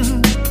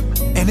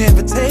an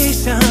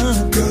invitation.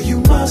 Girl, you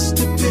must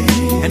have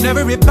been. And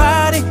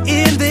everybody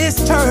in this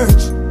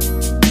church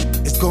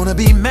is gonna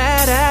be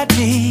mad at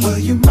me. Well,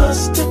 you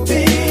must have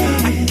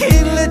been. I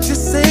can't let you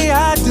say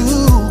I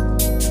do.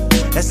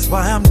 That's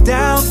why I'm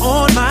down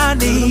on my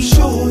knees.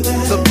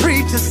 The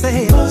preacher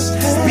said,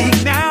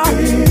 speak now,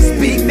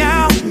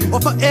 or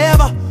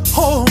forever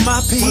hold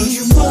my peace. Well,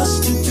 you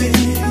must have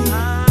been.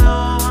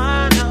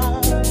 I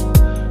know.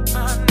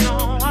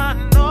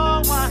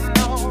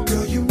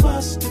 Girl, you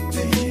must have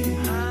been.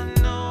 I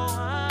know.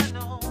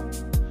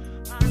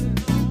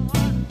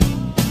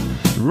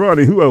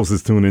 Ronnie, who else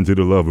is tuning into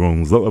the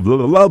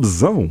Love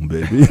Zone,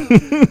 baby?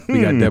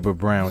 We got Deborah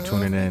Brown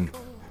tuning in,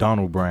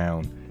 Donald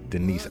Brown,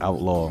 Denise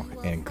Outlaw,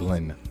 and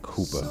Glenn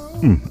Cooper.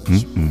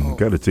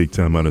 Gotta take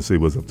time out and say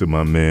what's up to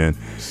my man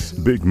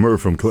Big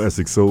Murph from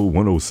Classic Soul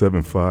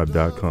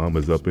 1075.com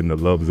is up in the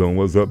Love Zone.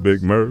 What's up,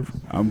 Big Murph?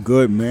 I'm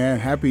good, man.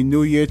 Happy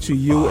New Year to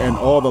you and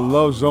all the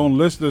Love Zone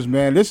listeners,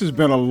 man. This has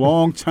been a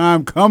long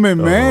time coming,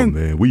 man. Oh,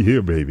 man, we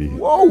here, baby.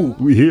 Whoa.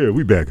 We here.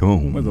 We back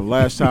home. When's the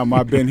last time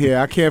I've been here?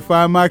 I can't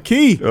find my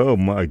key. Oh,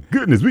 my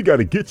goodness. We got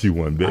to get you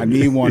one, baby. I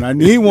need one.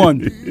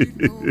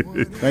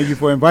 Thank you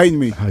for inviting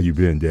me. How you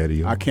been,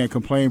 Daddy? I can't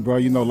complain, bro.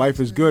 You know, life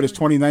is good. It's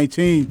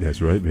 2019. That's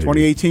right, baby.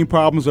 2018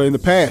 problems are in the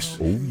past.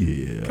 Oh,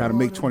 yeah. Got to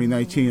make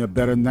 2019 a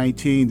better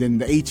 19 than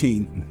the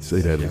 18.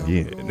 Say that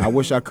again. I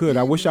wish I could.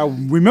 I wish I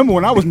remember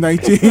when I was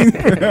 19.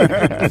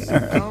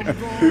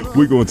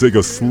 We're going to take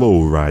a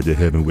slow ride to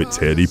heaven with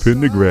Teddy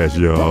Pendergrass,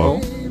 y'all.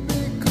 Uh-oh.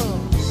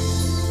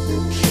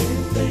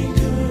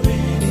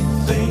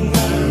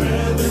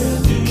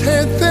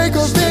 Can't think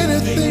of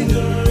anything.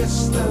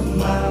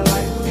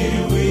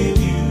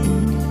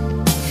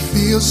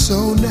 Feels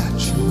so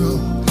natural,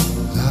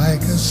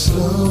 like a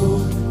slow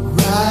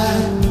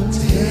ride to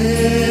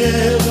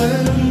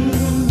heaven.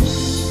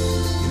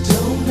 You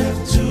don't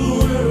have to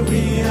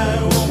worry, I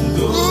won't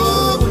go.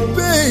 Oh,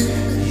 baby.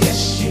 Yes,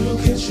 you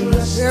can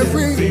trust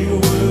every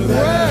word I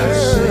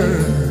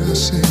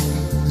say.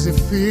 'Cause it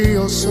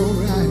feels so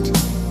right,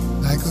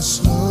 like a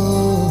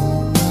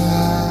slow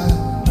ride.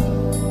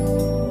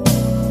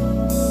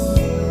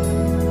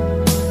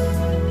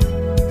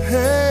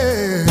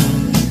 Hey,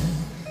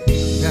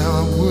 now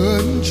I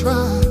wouldn't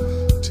try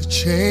to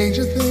change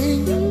a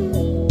thing,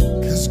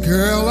 'cause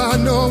girl, I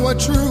know what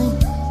true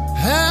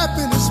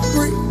happiness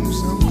brings.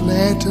 I'm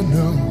glad to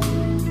know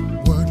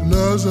what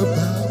love's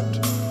about.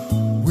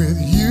 With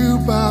you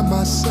by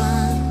my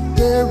side,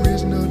 there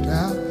is no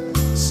doubt.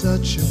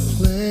 Such a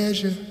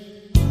pleasure.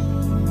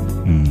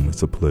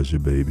 It's a pleasure,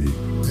 baby.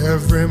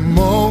 Every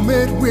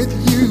moment with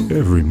you.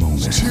 Every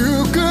moment. It's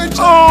too good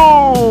to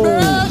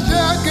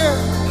measure, girl.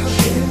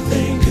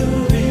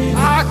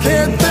 I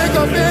can't think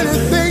of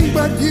anything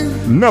but you.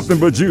 Nothing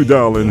but you,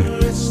 darling.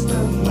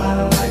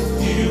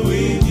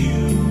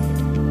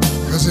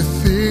 'Cause it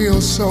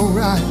feels so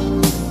right,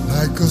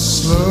 like a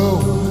slow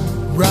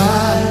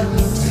ride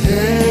to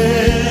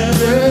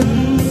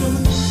heaven.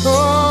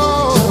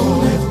 Oh,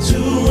 don't have to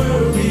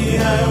worry, I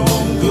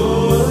won't go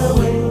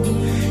away.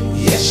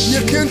 Yes,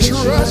 you can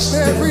trust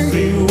every.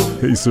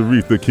 Hey,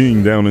 Sarif the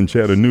King down in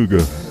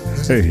Chattanooga.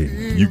 Hey,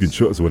 you can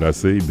trust what I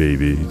say,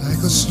 baby. Like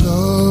a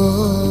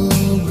slow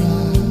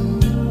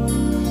ride.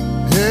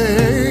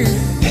 Hey,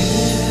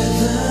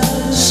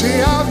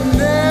 see, I've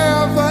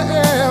never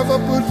ever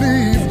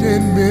believed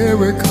in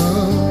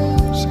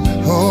miracles.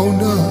 Oh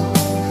no,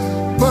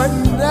 but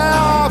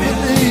now I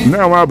believe.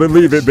 Now I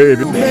believe it,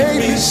 baby.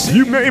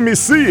 You made me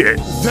see it.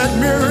 That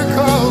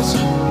miracles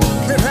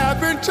can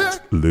happen to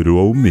little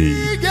old me.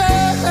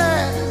 yeah.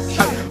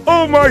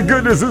 Oh my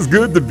goodness, it's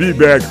good to be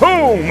back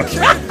home.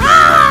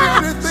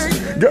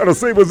 Gotta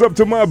say what's up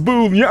to my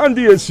boo,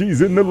 Yandi, as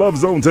she's in the love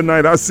zone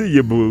tonight. I see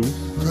you, boo.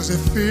 Cause it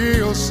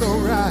feels so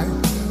right,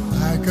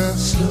 like a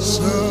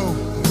slow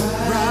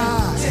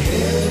ride.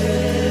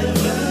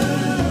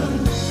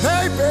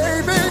 Hey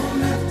baby,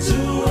 not to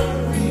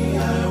worry,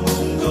 I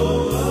won't go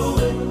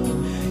away.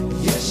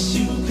 Yes,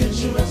 you can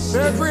trust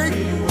every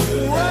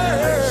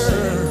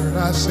word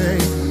I say.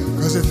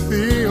 Cause it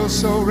feels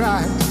so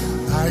right,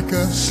 like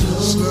a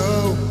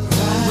slow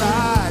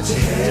ride to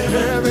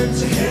heaven.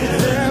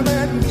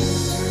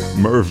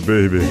 Murph,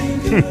 baby.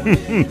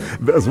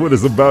 That's what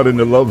it's about in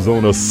the love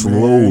zone, a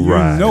slow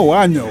ride. No,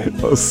 I know.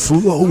 A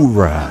slow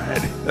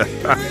ride.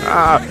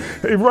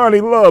 Hey,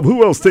 Ronnie Love,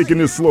 who else taking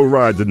this slow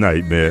ride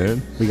tonight,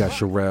 man? We got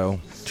Sherelle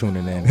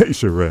tuning in. Hey,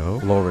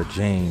 Sherelle. Laura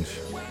James,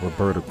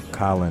 Roberta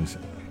Collins,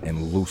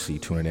 and Lucy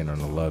tuning in on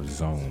the Love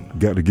Zone.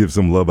 Got to give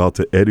some love out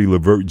to Eddie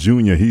Levert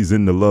Jr. He's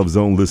in the Love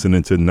Zone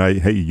listening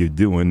tonight. Hey, you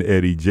doing,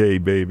 Eddie J,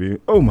 baby?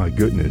 Oh, my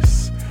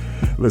goodness.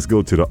 Let's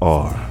go to the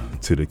R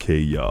to the K,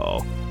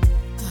 y'all.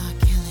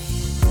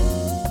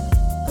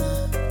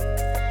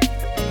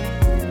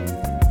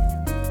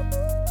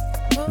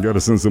 Got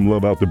to send some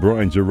love out to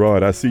Brian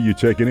Gerard. I see you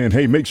checking in.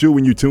 Hey, make sure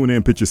when you tune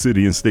in, put your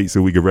city and state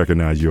so we can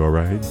recognize you, all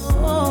right?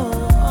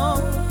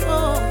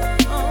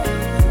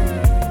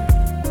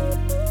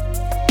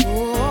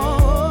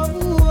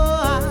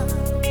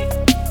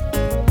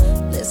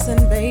 Listen,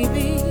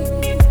 baby,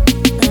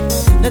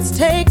 let's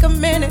take a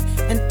minute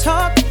and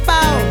talk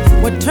about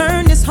what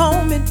turned this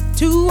home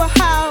into a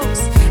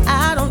house.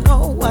 I don't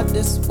know what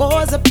this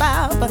was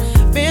about, but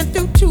been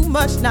through too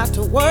much not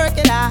to work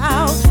it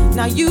out.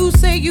 Now you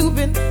say you've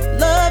been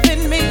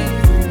loving me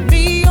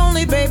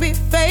only, baby,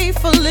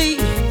 faithfully.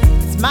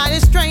 It's mighty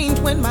strange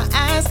when my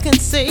eyes can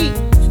see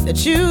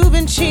that you've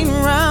been cheating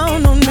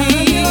around on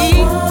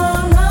me.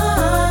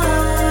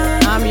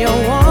 I'm your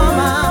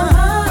woman.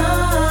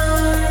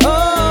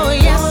 Oh,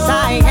 yes,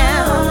 I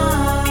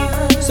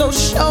am. So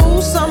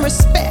show some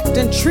respect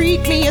and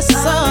treat me as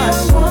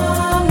such.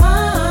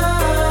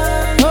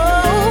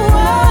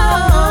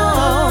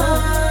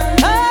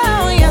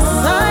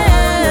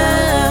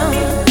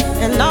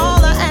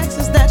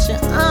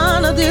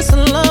 This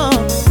love.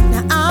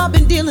 Now I've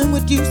been dealing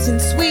with you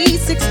since sweet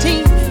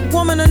 16.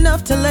 Woman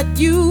enough to let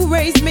you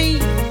raise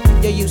me.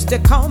 You used to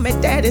call me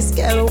Daddy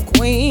Skello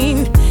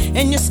Queen,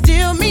 and you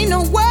still mean the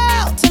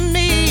world to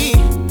me.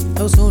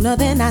 No sooner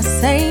than I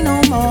say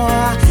no more,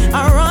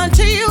 I run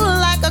to you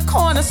like a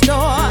corner store.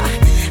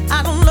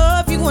 I don't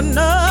love you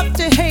enough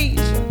to hate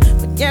you,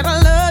 but yet I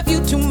love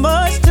you too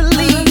much to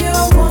leave.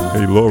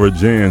 Hey, Laura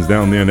Jans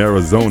down there in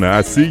Arizona.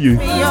 I see you.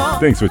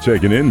 Thanks for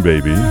checking in,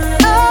 baby.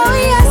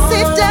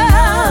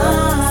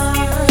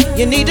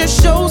 You need to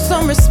show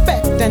some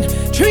respect and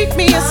treat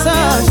me as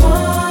such.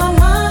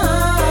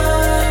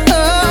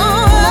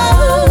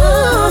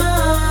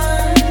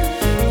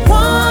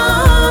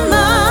 Woman,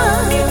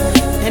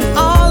 and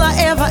all I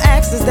ever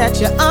ask is that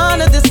you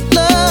honor this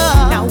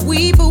love. Now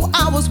we boo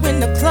hours when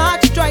the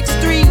clock strikes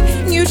 3.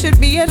 You should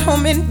be at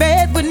home in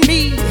bed with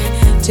me,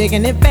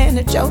 taking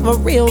advantage of a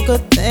real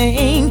good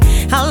thing.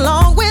 How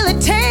long will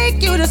it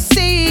take you to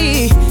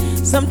see?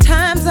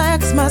 Sometimes I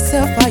ask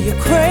myself, are you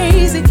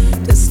crazy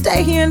to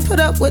stay here and put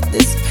up with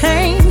this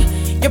pain?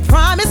 You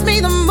promised me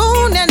the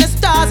moon and the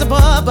stars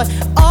above, but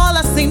all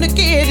I seem to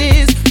get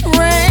is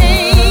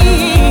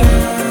rain.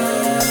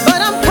 But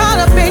I'm caught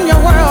up in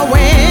your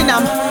whirlwind,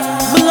 I'm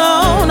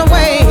blown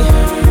away.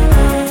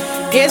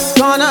 It's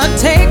gonna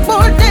take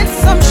more than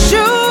some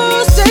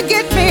shoes to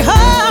get me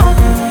home.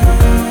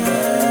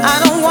 I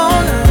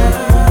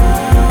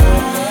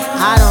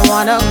don't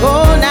wanna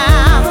go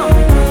now.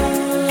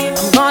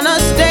 Gonna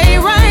stay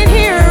right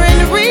here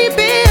and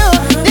rebuild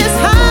this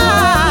house.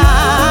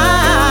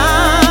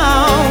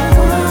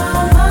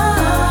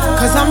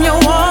 'Cause I'm your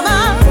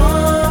woman,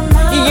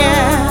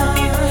 yeah.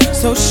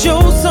 So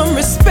show some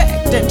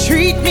respect and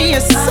treat me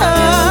as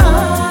such.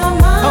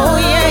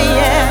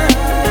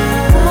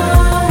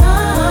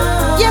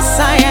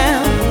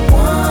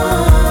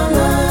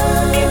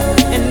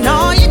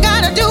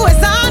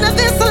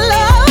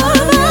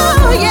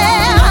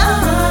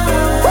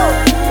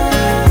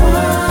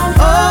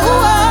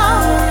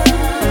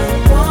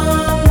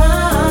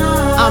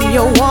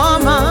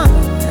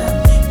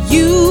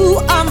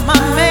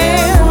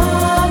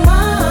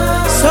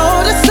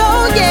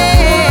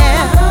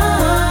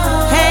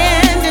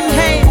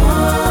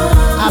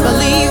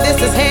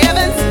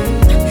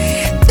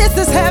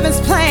 heaven's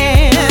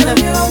plan.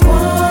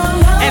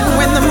 And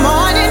when the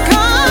morning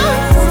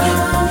comes,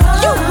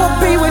 you will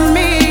be with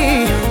me.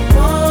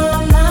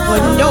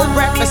 With no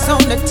breakfast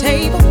on the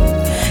table.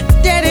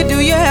 Daddy, do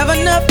you have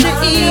enough to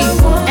eat?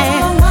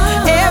 And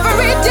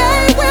every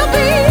day will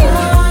be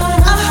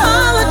a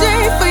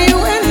holiday for you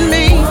and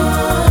me.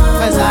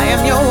 'Cause I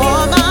am your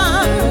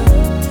woman,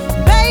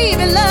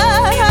 baby love.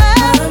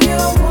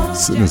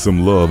 Sending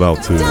some love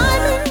out to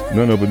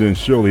none other than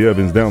Shirley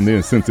Evans down there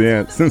in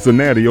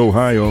Cincinnati,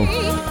 Ohio.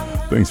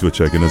 Thanks for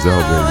checking us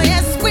out, baby.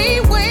 Yes, we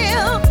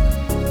will.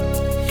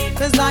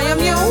 'Cause I am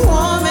your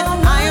woman,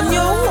 I am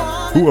your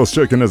woman. Who else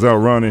checking us out,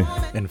 Ronnie?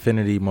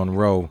 Infinity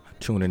Monroe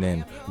tuning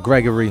in.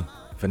 Gregory,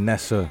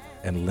 Vanessa,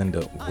 and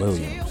Linda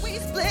Williams. We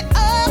split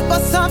up or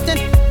something.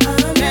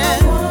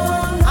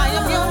 I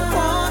am your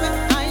woman,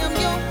 I am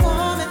your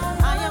woman,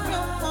 I am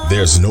your woman.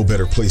 There's no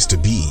better place to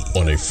be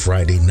on a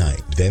Friday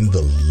night than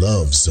the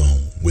Love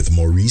Zone with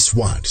Maurice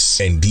Watts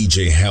and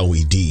DJ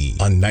Howie D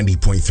on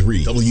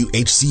 90.3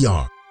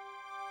 WHCR.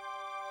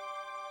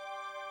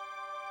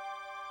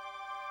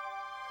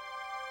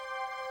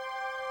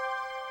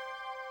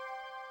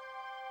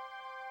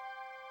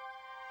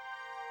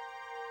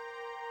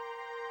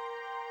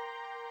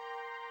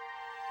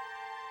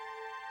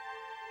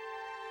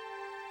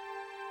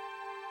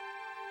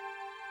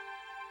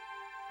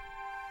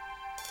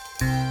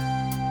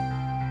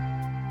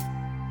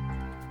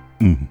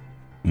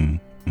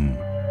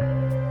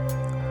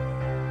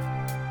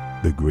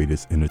 The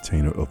greatest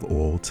entertainer of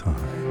all time.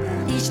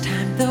 Each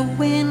time the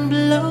wind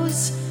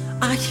blows,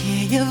 I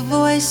hear your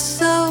voice,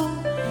 so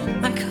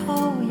I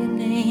call your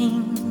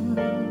name.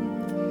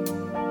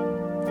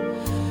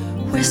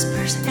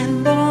 Whispers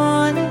and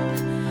warning,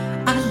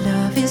 our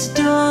love is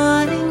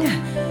dawning.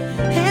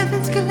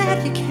 Heaven's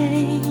glad you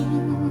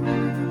came.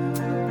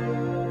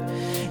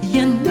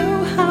 You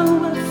know how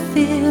I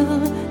feel,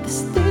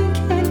 this thing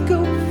can't go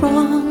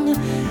wrong.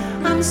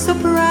 I'm so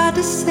proud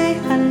to say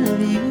I love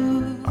you.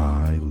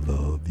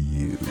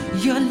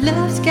 Your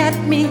love's got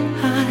me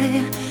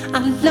high, I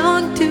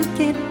long to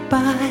get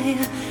by.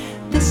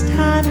 This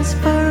time is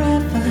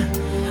forever,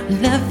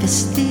 love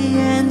is the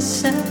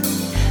answer.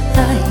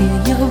 I hear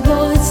your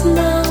voice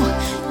now,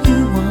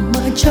 you are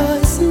my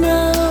choice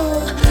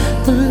now.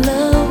 The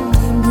love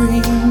you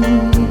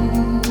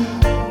bring,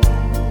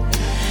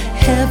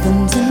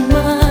 heaven's in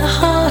my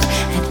heart.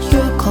 At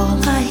your call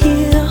I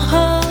hear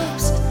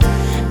harps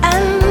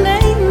and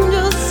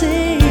angels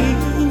sing.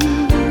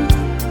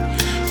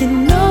 You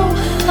know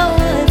how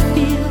I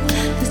feel,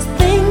 this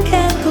thing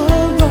can't go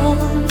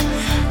wrong.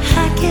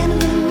 I can't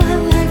live my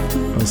life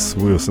I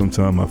swear,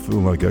 sometimes I feel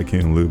like I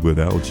can't live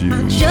without you. I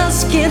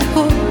just can't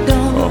hold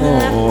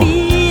on. I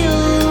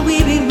feel we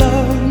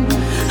belong.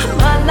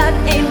 My life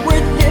ain't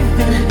worth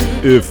living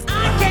if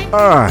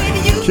I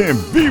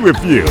can't be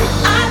with you.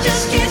 I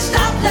just can't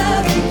stop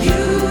loving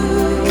you.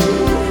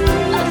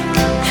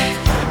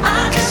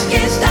 I just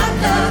can't stop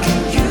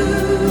loving you.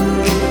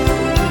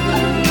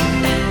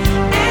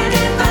 And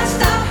if I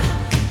stop,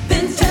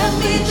 then tell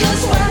me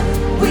just what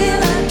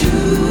will I do?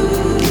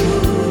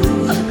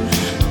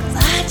 'Cause I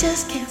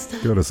just can't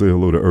stop. Gotta say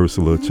hello to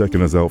Ursula,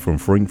 checking us out from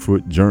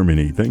Frankfurt,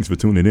 Germany. Thanks for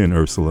tuning in,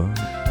 Ursula.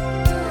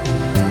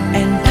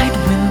 At night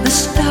when the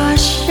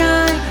stars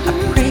shine, I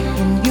pray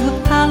in you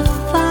I'll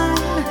find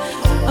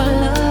a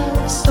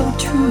love so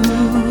true.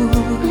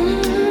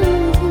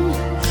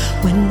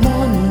 When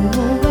morning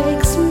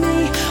awakes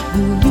me,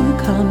 will you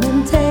come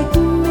and take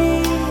me?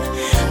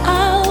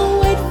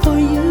 I'll wait for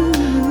you.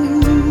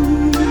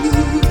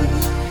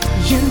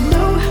 You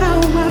know how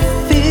I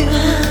feel,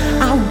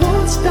 I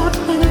won't stop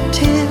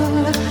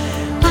until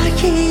I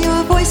hear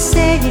your voice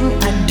saying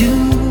I do.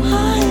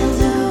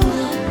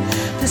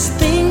 This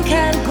thing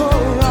can't go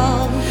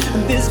wrong.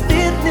 This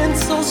feeling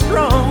so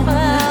strong.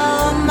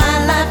 Oh, my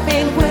life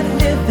ain't worth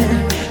living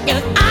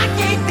if I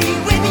can't be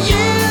with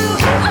you.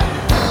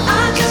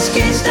 I just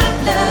can't stop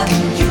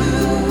loving you.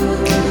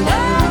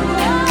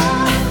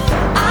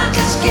 I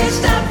just can't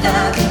stop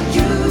loving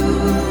you.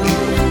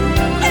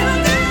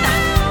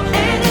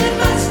 And if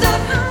I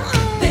stop,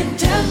 then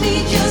tell me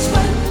just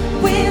what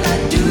will I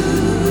do?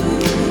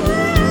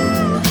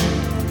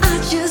 I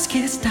just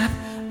can't stop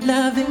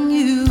loving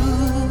you.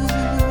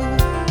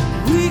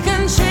 We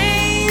can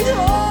change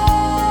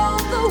all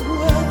the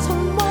world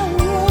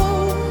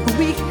tomorrow.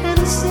 We can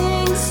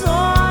sing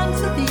songs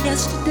of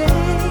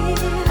yesterday.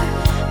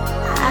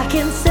 I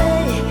can say,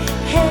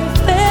 hey,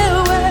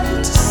 farewell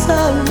to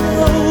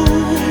sorrow.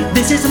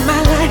 This is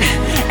my life,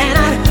 and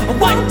I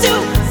want to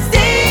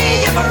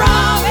stay here for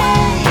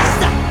always.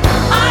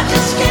 I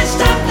just can't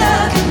stop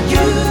loving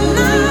you.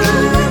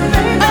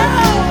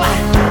 Oh,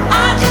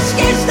 I just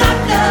can't stop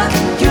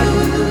loving you.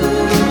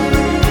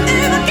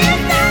 If I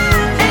can't stop,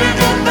 and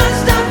if I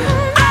stop,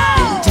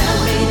 then tell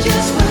me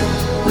just what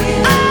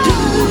will I do?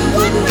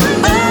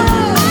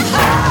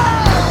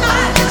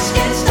 I just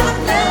can't stop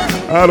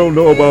loving. I don't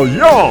know about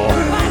y'all.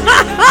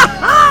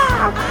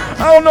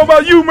 I don't know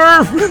about you,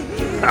 Murph.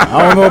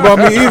 I don't know about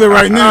me either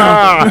right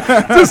now.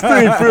 This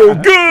thing feel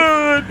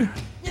good.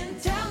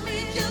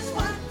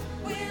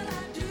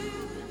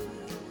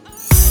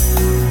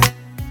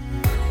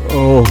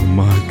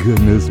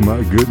 goodness,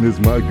 my goodness,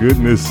 my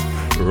goodness.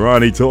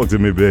 Ronnie, talk to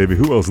me, baby.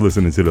 Who else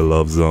listening to the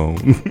Love Zone?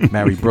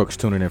 Mary Brooks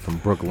tuning in from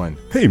Brooklyn.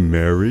 Hey,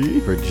 Mary.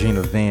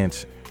 Virginia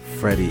Vance,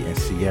 Freddie, and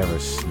Sierra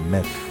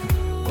Smith.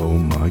 Oh,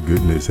 my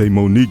goodness. Hey,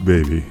 Monique,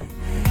 baby.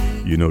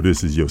 You know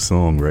this is your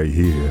song right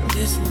here.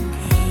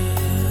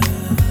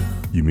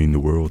 You mean the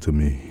world to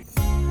me.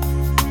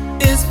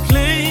 It's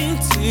plain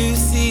to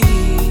see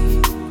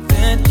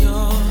that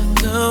you're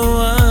the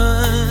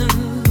one.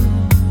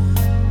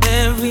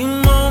 Every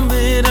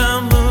moment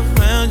I'm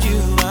around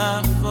you,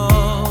 I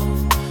fall.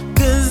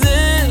 'Cause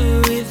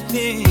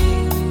everything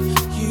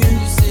you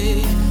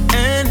say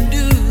and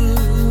do,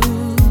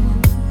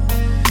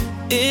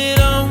 it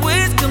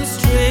always comes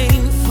straight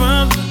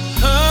from the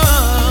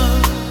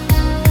heart.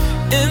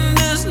 And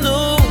there's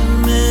no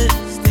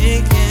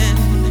mistaking.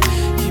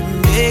 You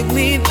make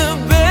me the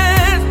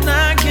best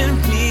I can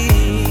be.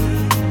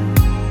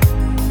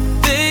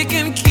 They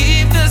can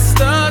keep the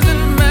stars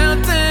and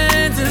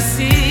mountains and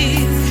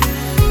seas.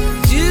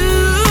 You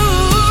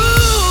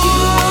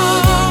are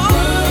the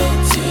world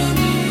to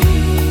me.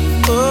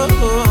 Oh,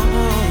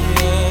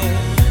 yeah.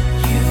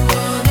 You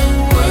are the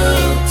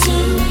world to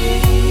me.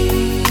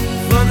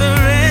 For the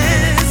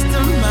rest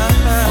of my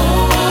life. For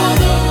all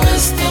the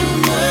rest of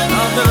my life.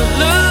 All the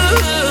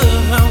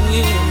love I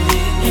will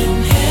live in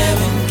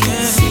heaven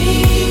can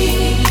see.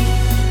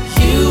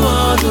 You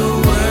are the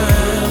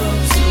world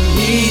to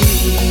me.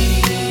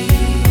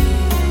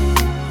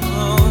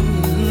 Oh,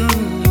 you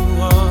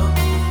are.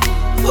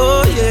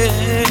 Oh, yeah.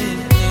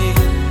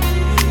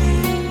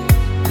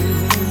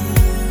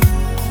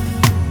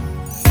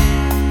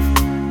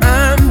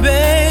 I'm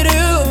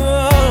better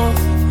off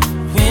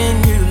when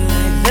you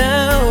like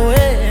that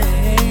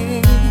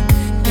way.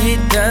 It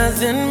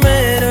doesn't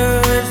matter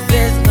if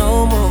there's no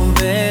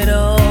more at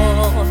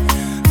all.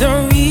 The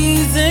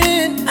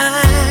reason I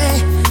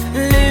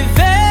live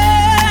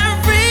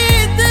every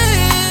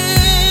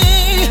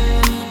day.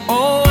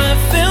 Oh, I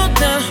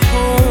felt at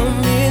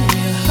home in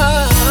your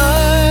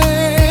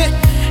heart,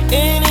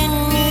 and it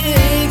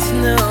makes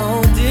no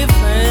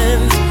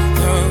difference.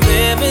 The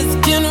rivers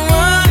can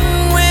run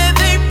where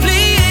they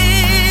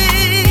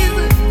please.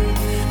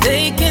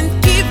 They can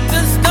keep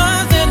the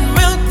stars and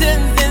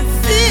mountains and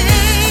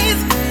seas.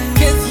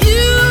 'Cause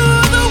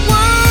you're the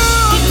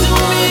world to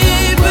me,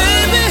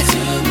 baby.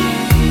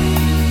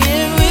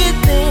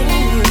 Everything,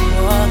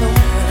 you are the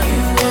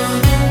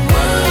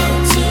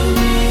world to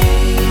me.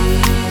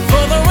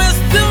 For the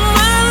rest of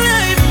my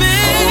life,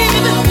 baby.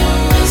 For the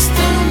rest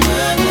of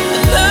my life.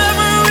 The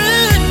lover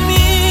in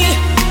me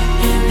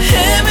in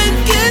heaven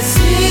can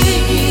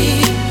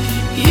see.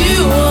 You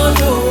are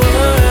the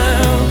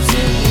world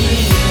to me.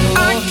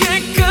 I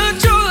can't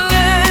control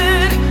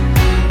it.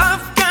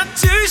 I've got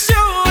to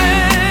show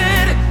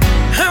it.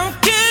 How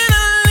can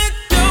I let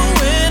go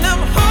when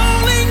I'm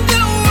holding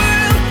the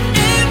world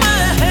in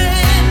my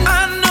hand?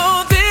 I know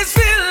this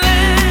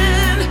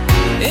feeling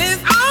is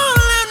all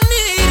I'm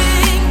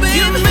needing, baby.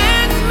 You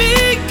make me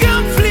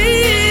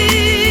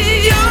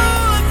complete.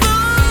 You're the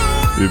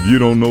If you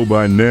don't know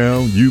by now,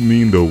 you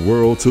mean the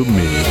world to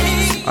me.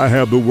 I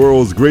have the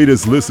world's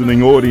greatest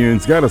listening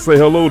audience. Gotta say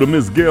hello to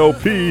Miss Gail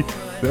P.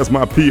 That's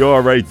my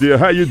PR right there.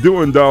 How you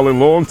doing, darling?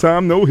 Long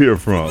time no hear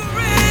from.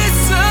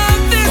 race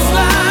of this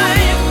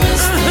life.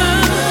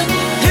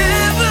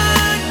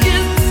 Heaven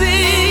can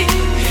see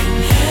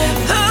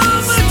how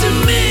much you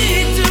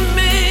mean to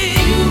me.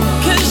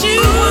 'Cause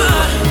you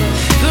are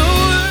the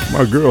world.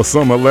 My girl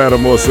Summer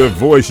Lattimore said,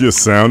 voice, you're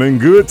sounding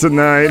good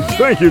tonight.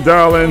 Thank you,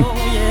 darling.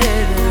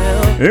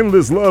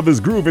 Endless Love is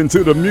grooving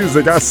to the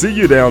music. I see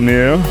you down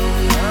there.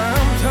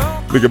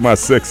 Look at my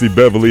sexy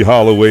Beverly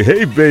Holloway.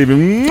 Hey, baby.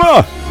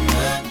 Mwah!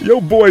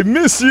 Yo, boy,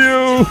 miss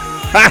you.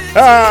 Ha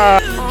ha.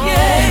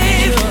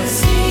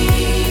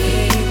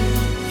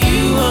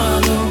 You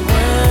are the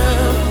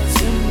world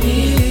to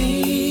me.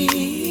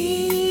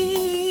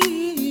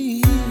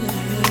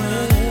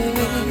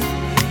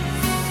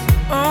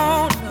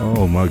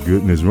 Oh, my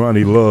goodness.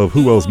 Ronnie Love.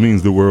 Who else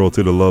means the world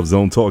to the Love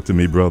Zone? Talk to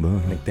me, brother.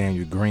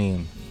 Nathaniel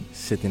Green,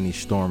 Sydney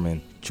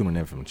Storman, tuning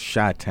in from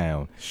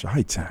Chi-Town.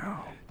 Chi-Town.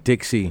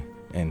 Dixie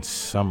and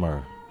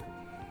Summer.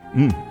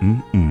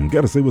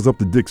 Gotta say what's up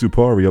to Dick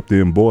Supari up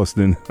there in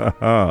Boston.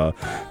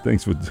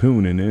 Thanks for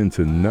tuning in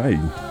tonight.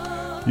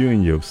 You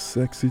and your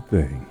sexy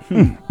thing.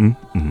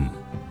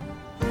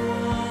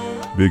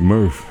 Big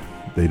Murph.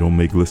 They don't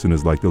make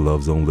listeners like the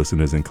Love Zone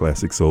listeners and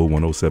Classic Soul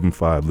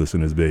 107.5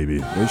 listeners,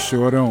 baby. They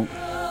sure don't.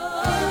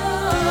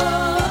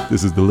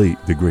 This is the late,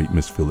 the great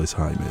Miss Phyllis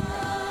Hyman.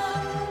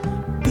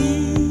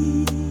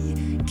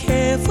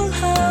 Careful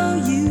how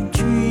you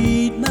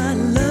treat my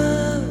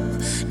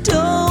love.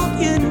 Don't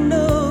you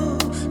know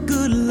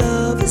good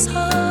love is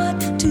hard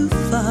to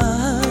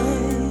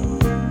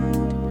find?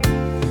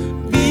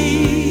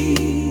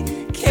 Be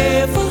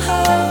careful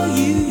how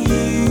you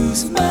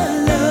use my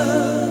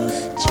love.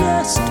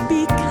 Just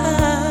be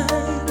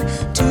kind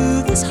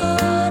to this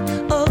heart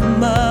of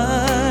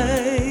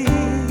mine.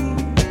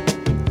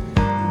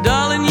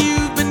 Darling,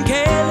 you've been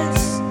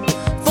careless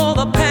for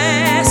the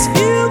past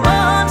few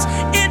months.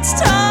 It's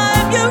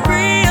time you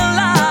realize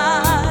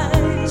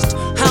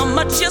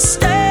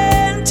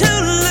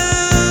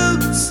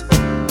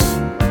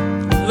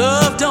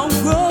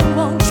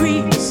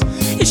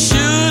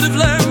should have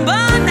learned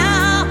by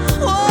now.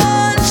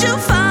 Once you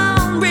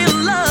found real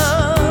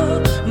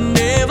love,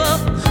 never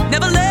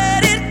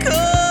let it go.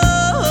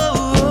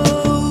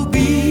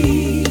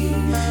 Be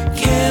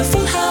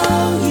careful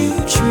how you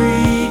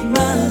treat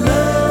my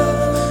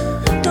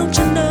love. Don't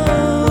you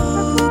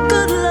know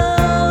good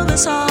love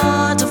is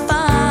hard to find?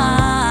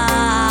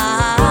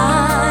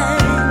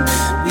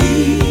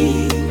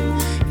 Be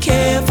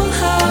careful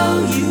how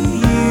you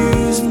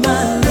use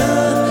my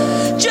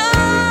love.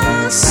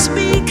 Just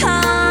be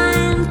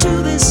kind to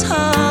this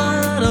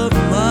heart of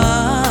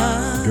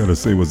mine. Gotta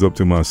say what's up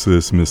to my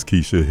sis, Miss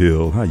Keisha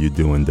Hill. How you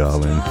doing,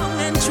 darling?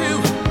 And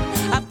true,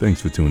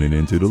 Thanks for tuning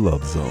in to the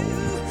Love Zone.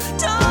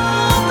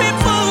 don't be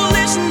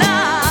foolish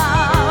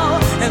now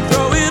and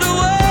throw it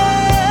away.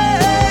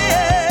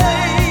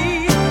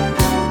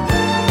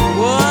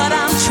 What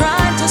I'm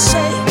trying to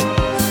say,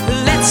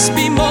 let's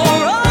be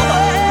more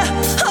aware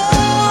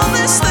of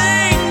this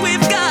thing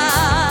we've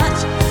got,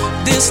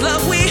 this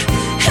love we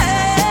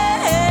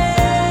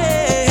have.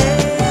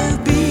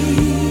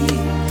 Be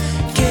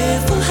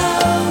careful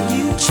how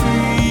you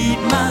treat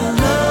my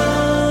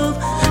love.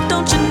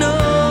 Don't you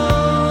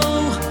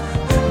know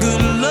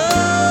good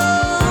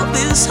love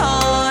is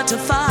hard to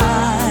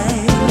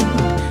find?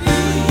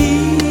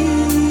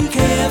 Be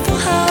careful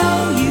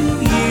how you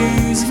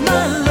use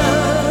my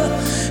love.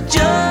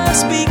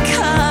 Just be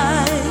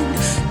kind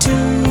to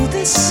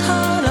this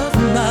heart of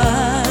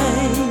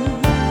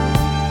mine.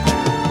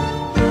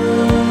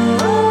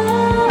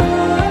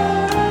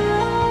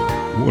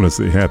 I want to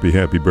say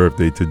happy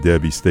birthday to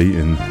Debbie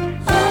Staten.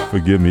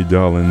 Forgive me,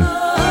 darling,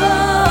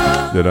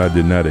 that I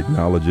did not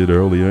acknowledge it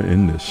earlier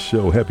in the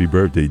show. Happy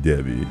birthday,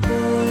 Debbie.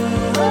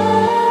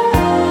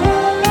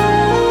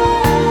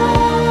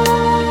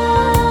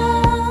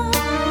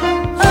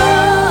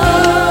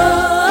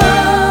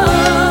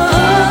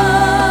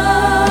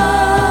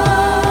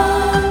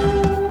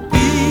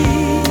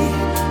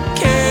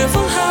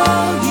 Careful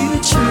how you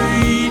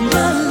treat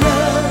my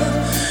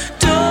love.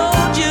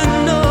 Don't you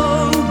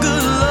know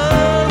good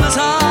love is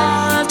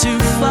hard to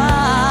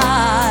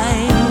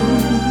find?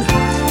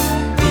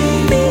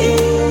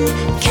 Be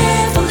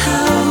careful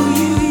how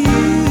you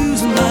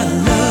use my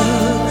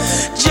love.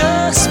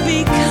 Just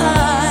be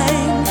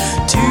kind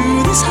to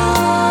this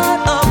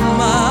heart of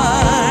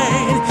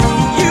mine.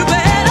 You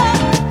better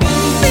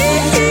be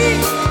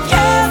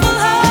careful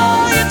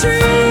how you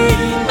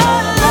treat my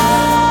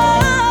love.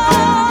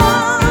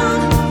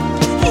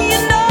 You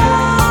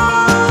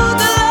know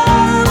the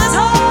love is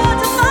hard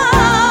to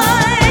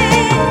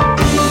find.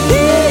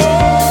 Be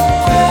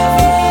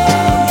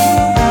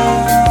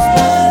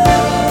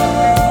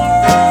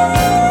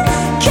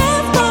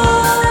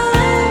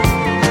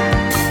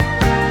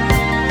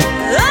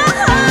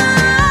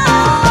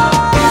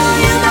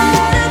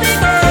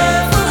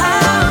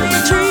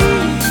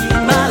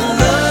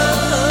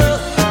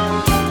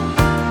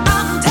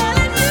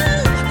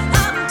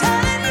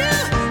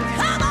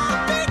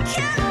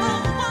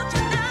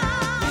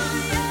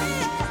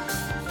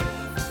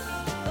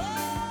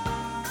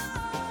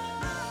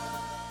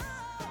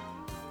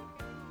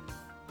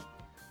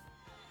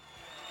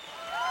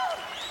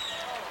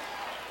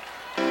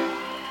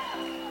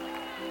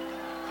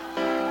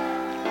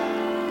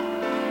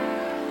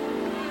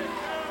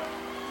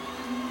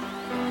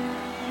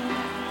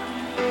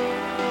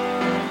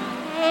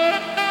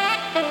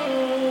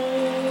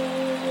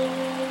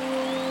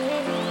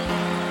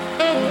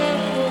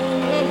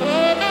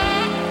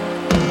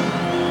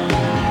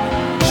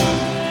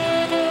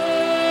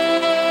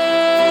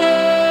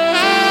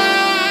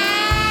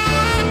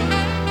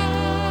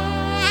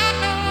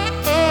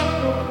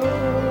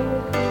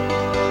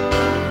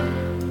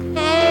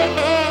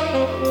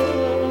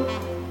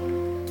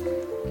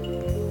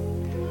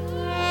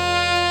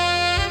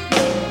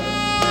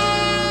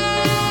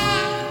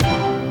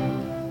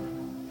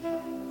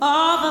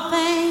all the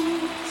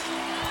things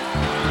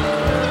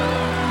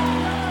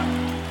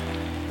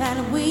that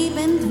we've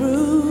been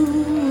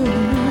through.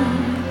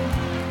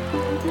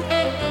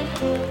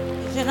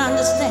 You should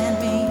understand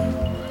me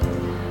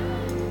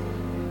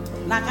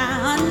like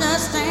I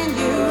understand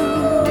you.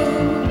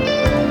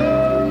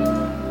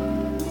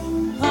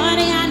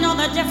 Honey, I know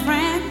the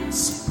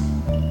difference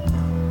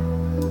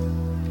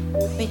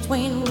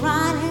between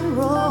right and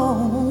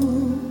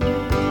wrong.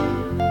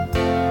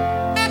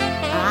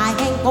 I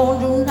ain't gonna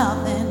do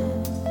nothing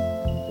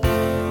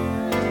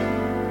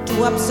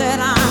to upset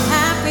our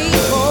happy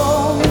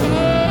home.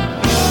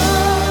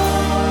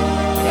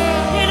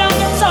 You don't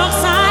get so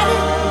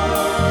excited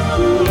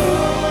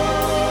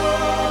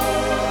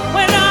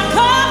when I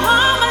come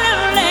home a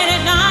little late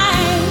at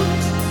night.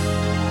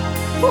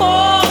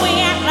 Oh, we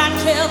act like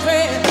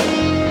children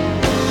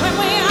when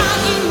we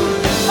argue,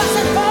 fuss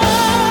and fight.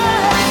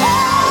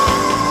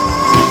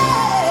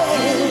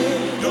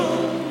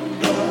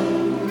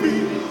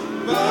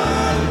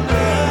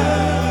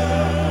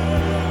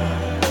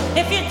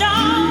 If you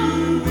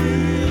don't,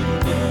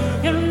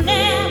 you'll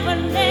never,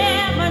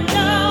 never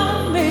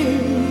know me.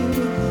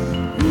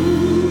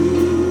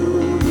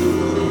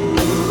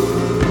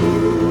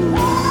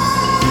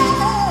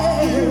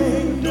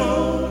 Ooh.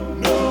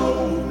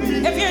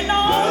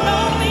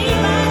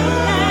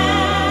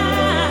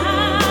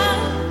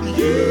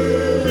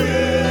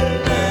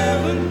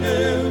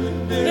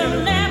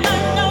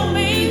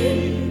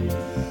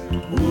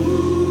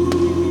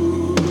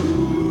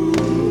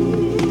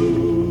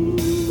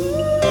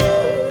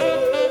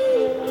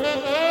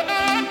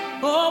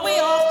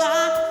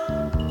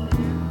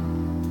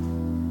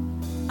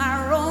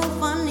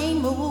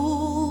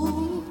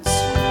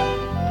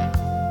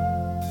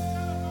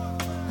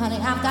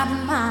 I've got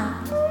mine,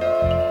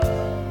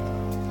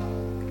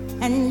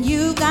 and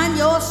you got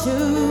yours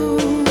too.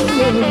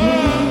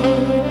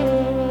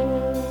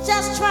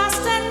 Just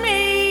trust in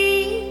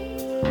me,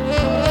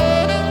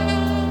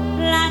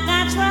 like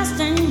I trust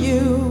in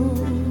you.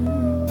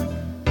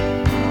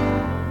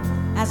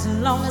 As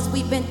long as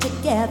we've been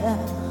together,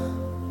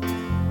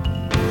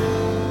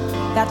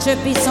 that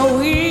should be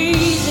so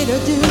easy to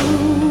do.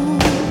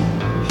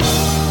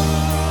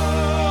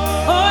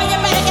 Oh, you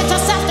better get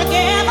yourself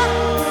together,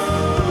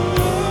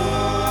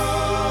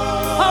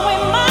 or we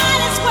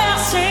might as well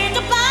say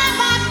goodbye,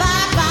 bye,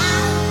 bye,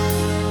 bye.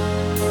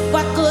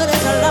 What good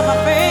is a love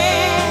affair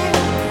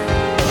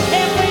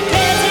if we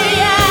can't see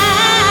eye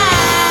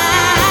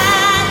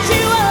to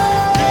eye?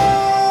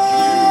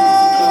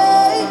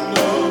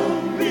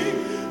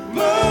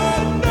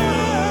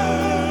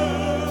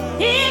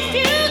 If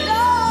you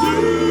go,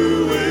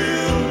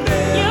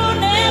 you'll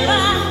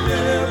never,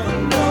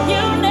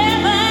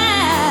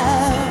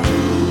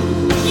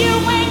 you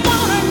ain't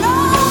gonna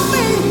know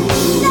me,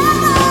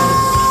 never.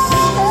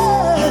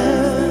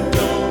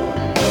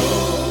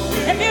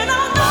 If you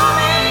don't know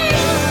me,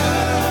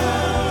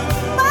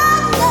 my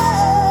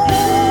love,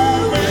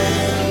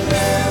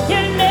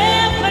 you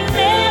never,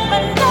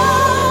 never know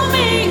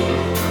me.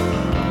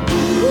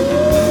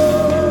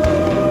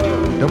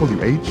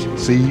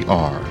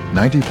 WHCR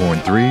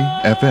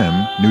 90.3 FM,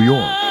 New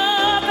York.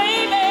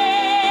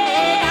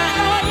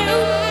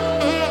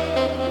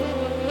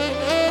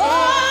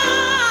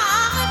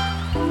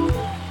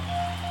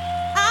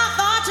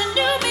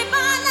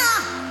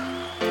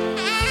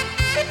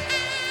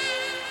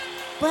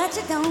 But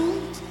you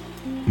don't.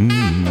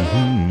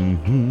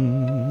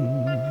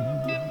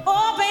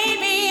 Oh,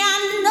 baby, I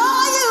know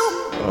you.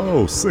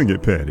 Oh, sing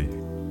it, Patty.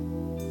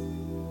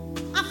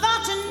 I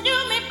thought you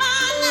knew me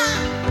by now.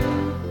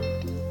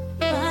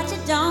 But you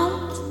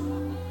don't.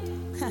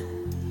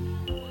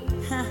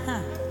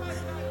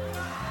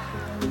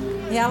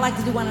 Yeah, I like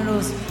to do one of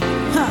those.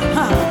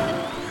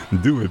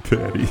 Do it,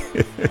 Patty.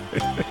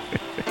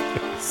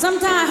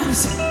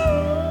 Sometimes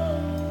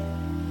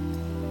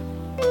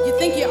you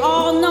think you're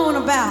all known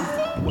about.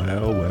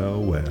 Well,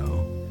 well,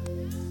 well.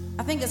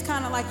 I think it's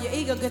kind of like your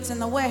ego gets in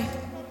the way.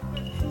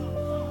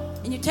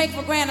 And you take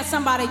for granted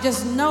somebody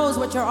just knows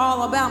what you're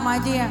all about, my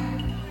dear.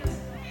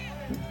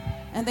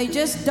 And they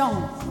just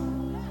don't.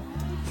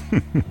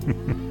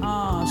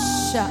 Oh,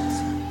 shucks.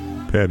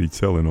 Patty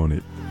telling on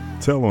it.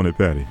 Tell on it,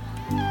 Patty.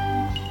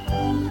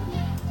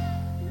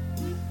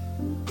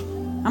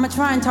 I'm gonna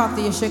try and talk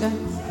to you, sugar.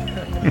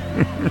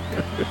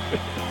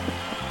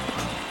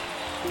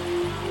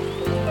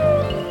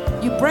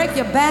 You break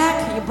your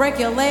back, you break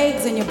your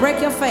legs, and you break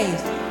your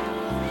face.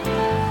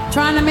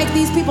 Trying to make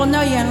these people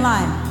know you in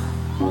life.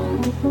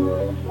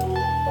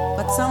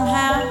 But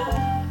somehow,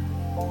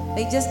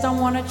 they just don't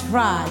want to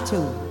try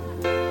to.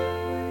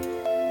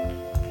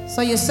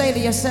 So you say to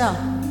yourself,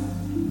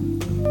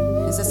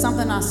 is it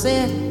something I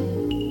said?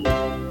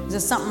 Is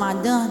it something I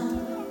done?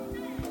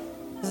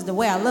 Is it the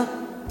way I look?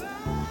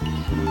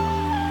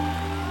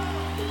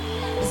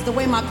 Is it the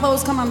way my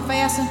clothes come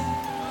unfastened?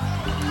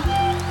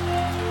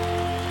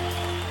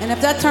 And if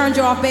that turns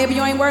you off, baby,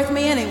 you ain't worth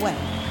me anyway.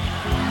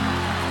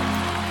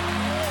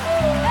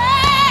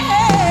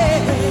 Hey!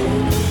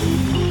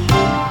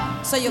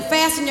 So you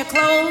fasten your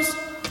clothes,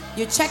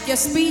 you check your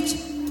speech,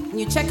 and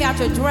you check out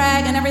your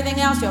drag and everything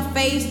else, your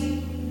face.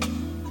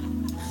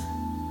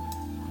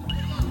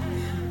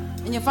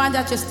 And you find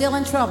out you're still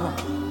in trouble.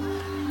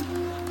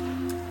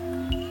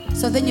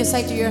 So then you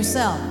say to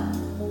yourself,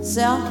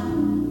 self,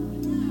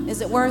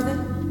 is it worth it?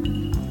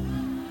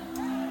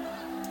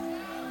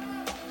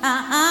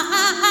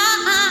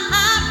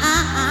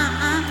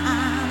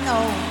 No.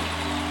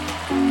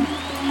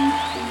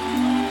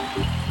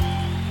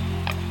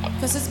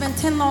 Because it's been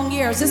 10 long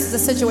years. This is the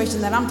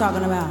situation that I'm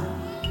talking about.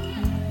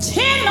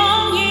 10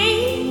 long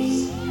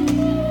years.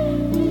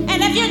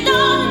 And if you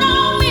don't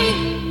know me,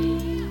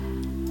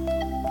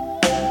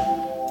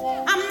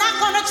 I'm not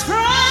gonna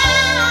try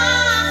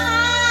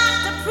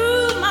to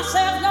prove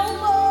myself no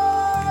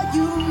more.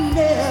 You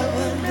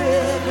never,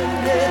 never,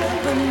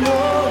 never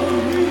know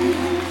me.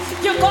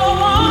 You go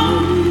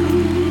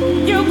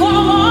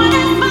on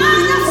and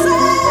find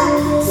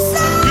yourself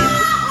someone.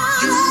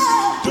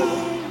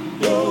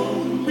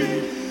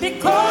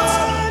 Because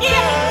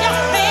if you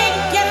think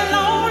you're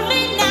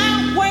lonely now,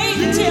 wait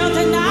till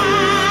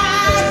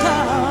tonight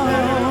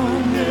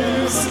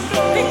comes.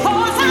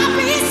 Because I'll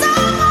be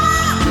someone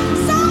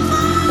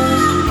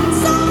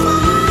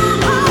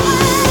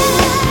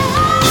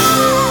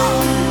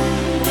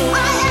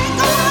away.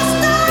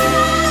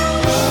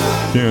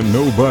 Can't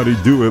nobody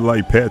do it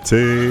like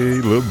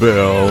Patti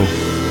LaBelle.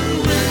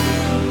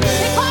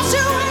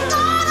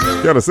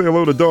 Gotta say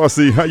hello to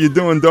Darcy. How you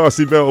doing,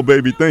 Darcy Bell,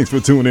 baby? Thanks for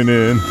tuning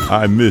in.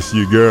 I miss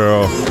you,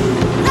 girl.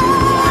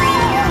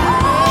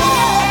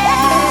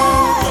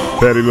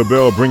 Patti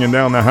LaBelle bringing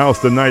down the house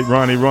tonight,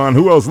 Ronnie Ron.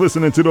 Who else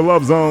listening to the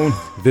Love Zone?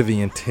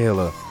 Vivian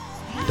Taylor,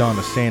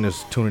 Donna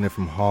Sanders tuning in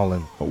from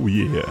Harlem. Oh,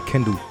 yeah.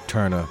 Kendall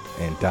Turner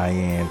and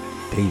Diane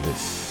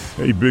Davis.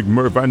 Hey, Big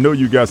Murph, I know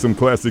you got some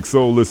classic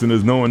soul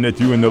listeners knowing that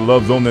you in the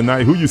Love Zone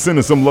tonight. Who you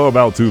sending some love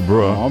out to,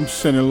 bro? I'm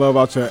sending love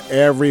out to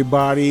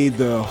everybody,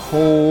 the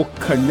whole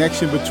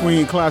connection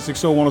between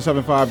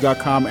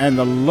ClassicSoul1075.com and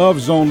the Love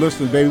Zone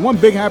listeners, baby. One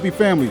big happy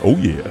family. Oh,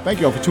 yeah.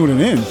 Thank y'all for tuning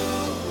in.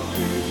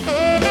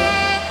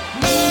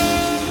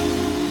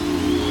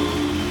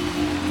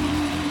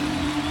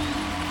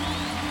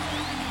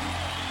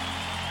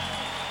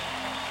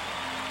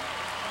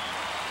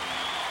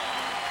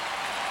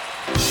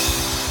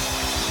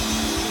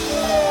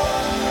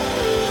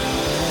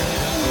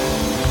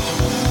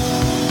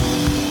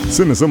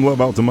 Sending some love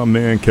out to my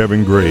man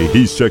Kevin Gray.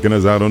 He's checking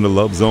us out on the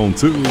Love Zone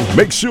too.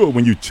 Make sure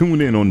when you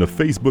tune in on the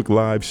Facebook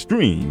live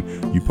stream,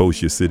 you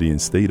post your city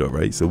and state, all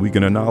right? So we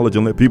can acknowledge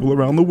and let people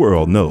around the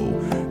world know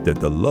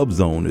that the Love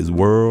Zone is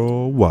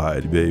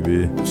worldwide,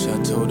 baby. Wish I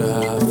told her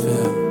how I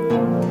feel.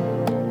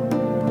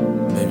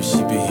 Maybe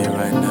she'd be here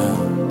right now.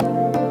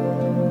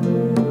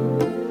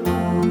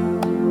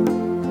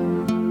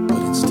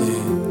 But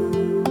instead,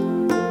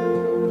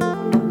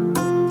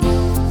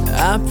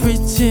 I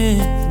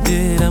pretend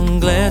that I'm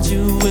glad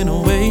you went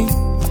away.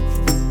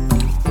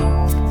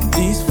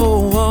 These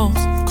four walls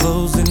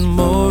closing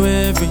more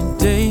every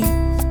day,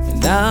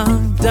 and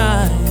I'm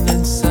dying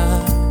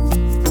inside,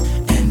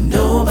 and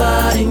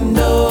nobody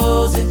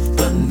knows it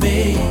but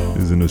me.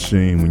 Isn't it a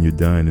shame when you're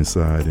dying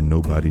inside and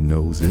nobody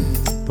knows it?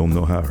 Don't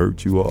know how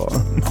hurt you are.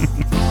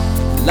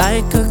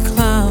 Like a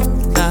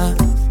clown, I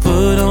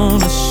put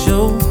on a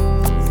show.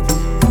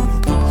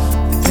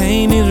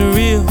 Pain is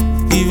real,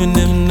 even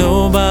if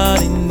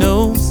nobody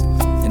knows.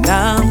 And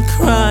I'm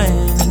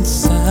crying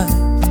inside,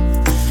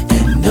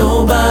 and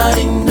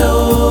nobody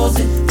knows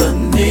it but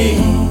me.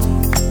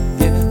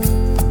 Yeah.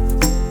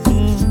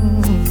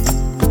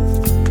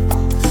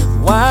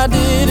 Why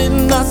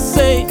didn't I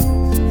say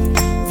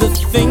the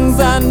things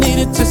I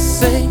needed to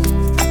say?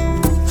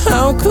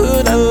 How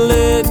could I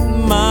let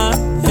my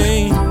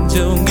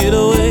angel get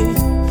away?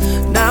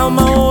 Now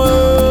my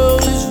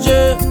world is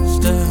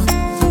just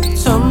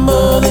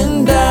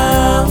tumbling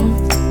down.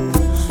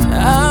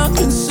 I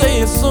can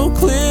say it so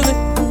clearly,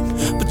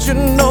 but you're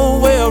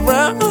nowhere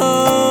around.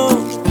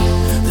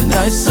 The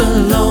nights are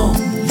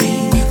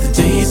lonely, the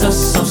days are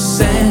so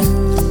sad,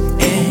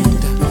 and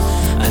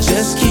I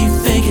just keep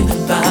thinking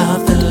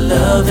about the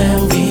love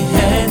that we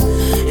had.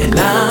 And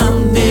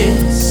I'm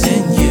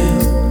missing you,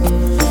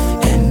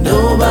 and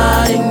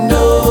nobody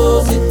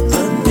knows it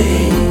but me.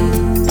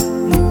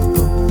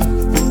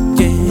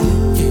 Yeah.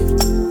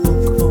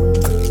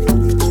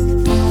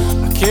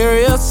 I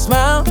carry a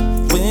smile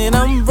when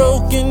I'm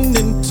broken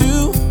in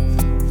two,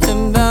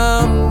 and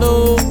I'm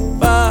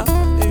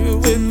nobody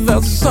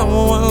without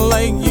someone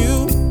like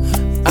you.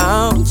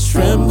 I'm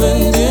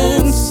trembling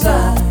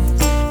inside,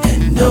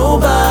 and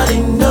nobody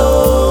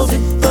knows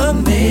it but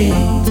me.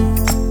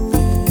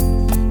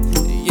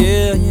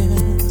 Yeah, yeah.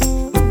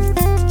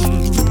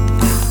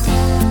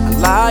 I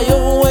lie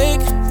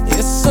awake,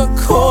 it's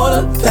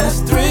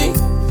 3:15.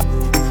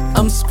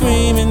 I'm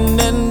screaming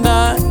at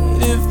night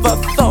if I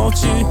thought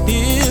you'd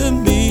hear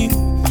me.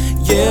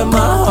 Yeah,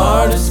 my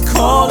heart is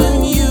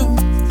calling you,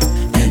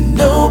 and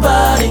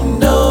nobody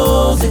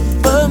knows it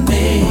but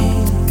me.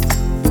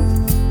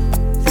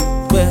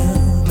 Well,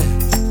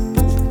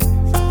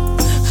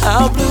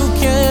 how blue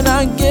can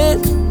I get?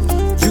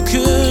 You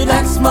could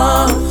ask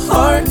my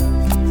heart,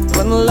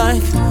 but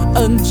like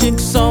a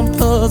jigsaw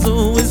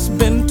puzzle, it's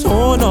been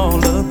torn all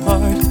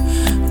apart.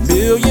 A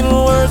million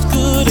words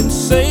couldn't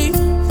say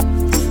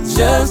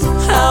just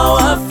how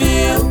I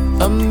feel.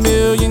 A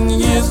million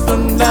years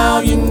from now,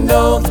 you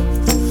know that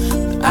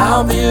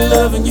I'll be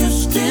loving you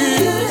still.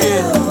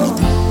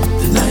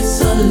 The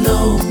nights are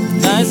lonely,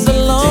 nights are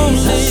lonely,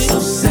 the days are so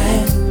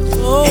sad,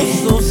 oh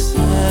so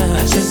sad.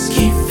 I just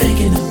keep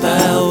thinking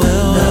about the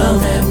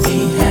love that we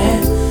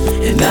had,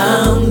 and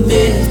I'm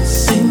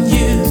missing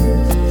you,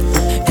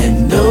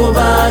 and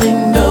nobody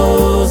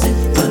knows it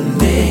but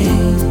me.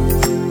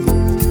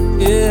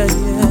 Yeah,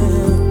 yeah.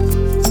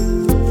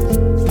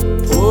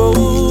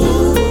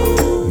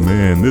 Oh.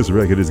 Man, this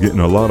record is getting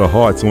a lot of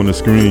hearts on the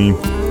screen.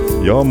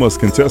 Y'all must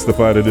can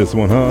testify to this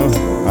one, huh?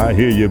 I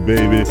hear you,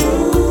 baby.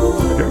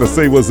 Gotta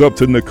say what's up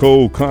to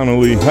Nicole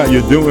Connolly. How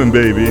you doing,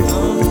 baby?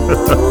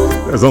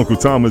 That's Uncle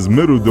Thomas'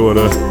 middle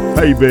daughter.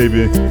 Hey,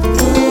 baby.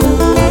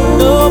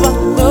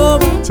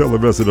 Tell the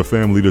rest of the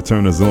family to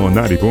turn us on.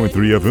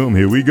 90.3 FM.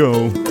 Here we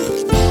go.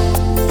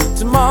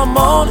 Tomorrow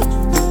morning,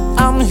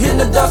 I'm hitting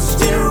the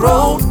dusty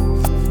road.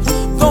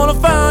 Gonna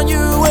find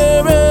you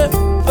wherever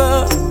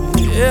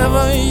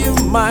you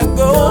might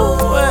go.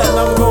 And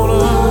I'm gonna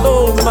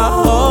load my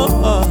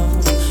heart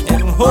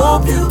and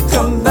hope you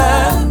come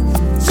back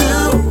to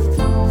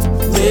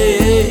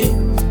me.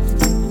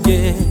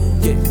 Yeah,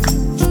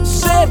 yeah.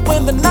 Said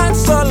when the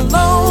nights are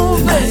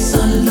lonely, the nights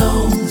are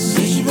lonely,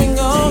 she's been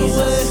gone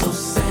away. So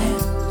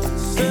sad.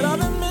 Said I've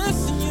been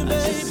missing you, baby.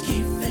 I just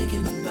keep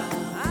thinking about.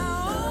 I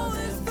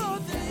always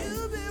thought that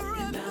you'd be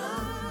right by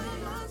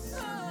my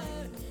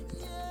side.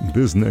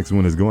 This next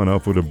one is going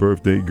out for the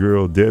birthday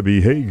girl, Debbie.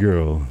 Hey,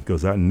 girl,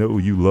 because I know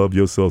you love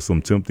yourself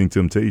some Tempting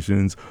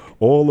Temptations.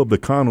 All of the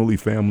Connolly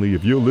family,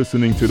 if you're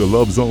listening to the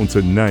Love Zone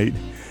tonight,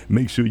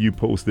 make sure you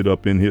post it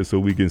up in here so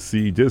we can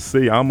see. Just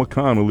say I'm a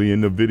Connolly in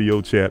the video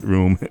chat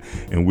room,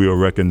 and we'll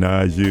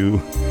recognize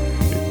you.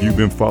 If you've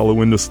been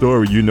following the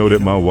story, you know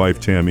that my wife,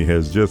 Tammy,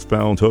 has just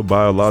found her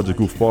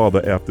biological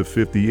father after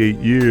 58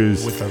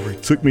 years.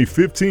 Took me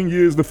 15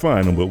 years to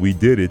find him, but we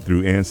did it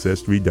through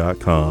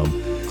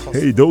Ancestry.com.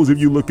 Hey, those of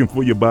you looking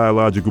for your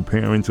biological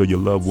parents or your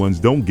loved ones,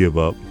 don't give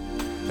up.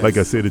 Like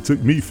I said, it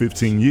took me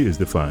 15 years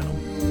to find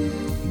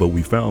them. But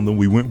we found them,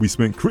 we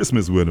spent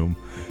Christmas with them,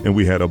 and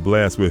we had a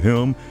blast with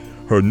him,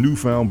 her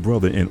newfound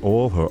brother, and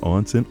all her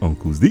aunts and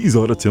uncles. These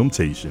are the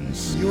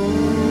Temptations.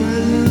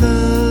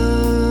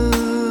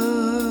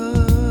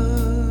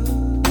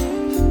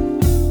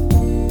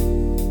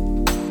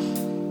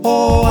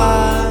 Oh,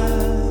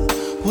 I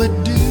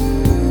would do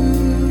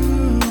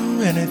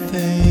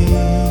anything.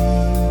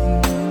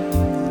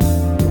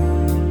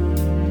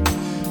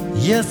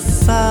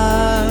 Yes,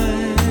 I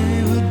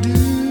would do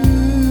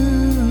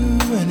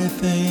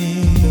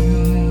anything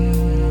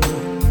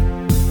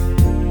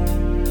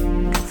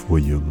for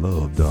your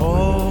love,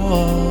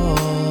 darling.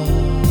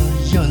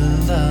 For your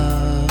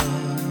love.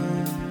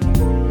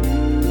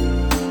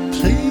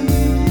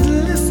 Please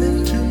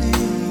listen to me.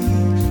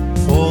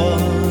 For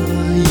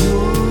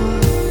your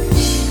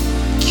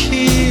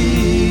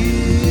kiss,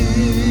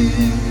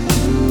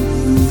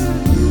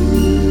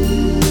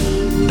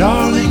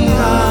 darling, I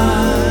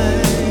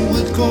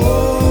would go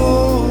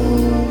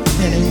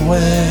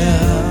anywhere.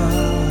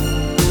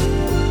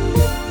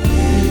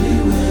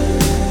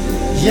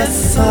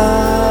 Yes,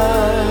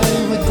 I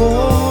would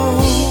go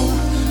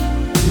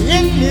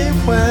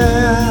anywhere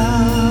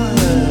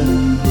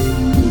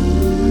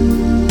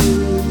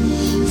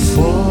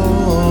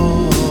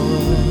for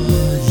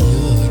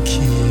your kiss.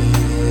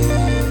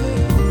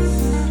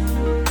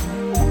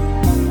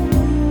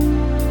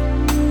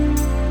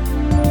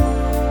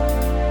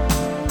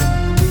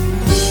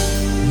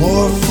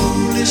 More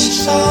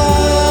foolish I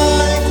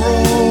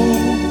grow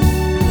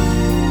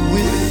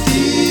with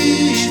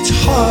each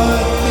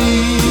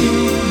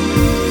heartbeat,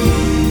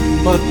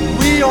 but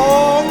we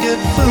all get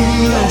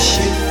foolish.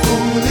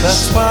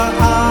 That's why I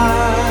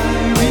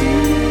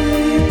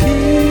repeat,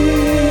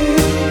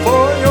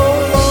 for your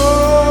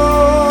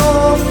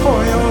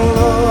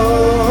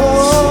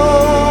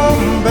love,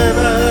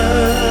 baby.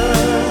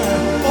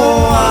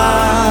 Oh, I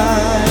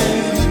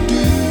would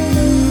do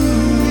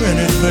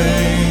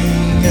anything,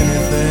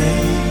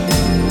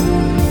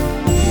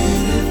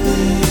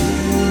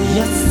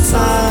 yes, I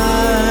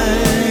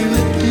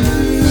would do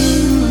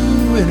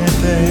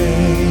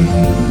anything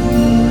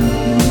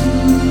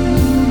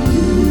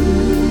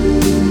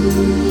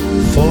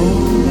for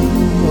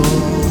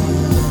love.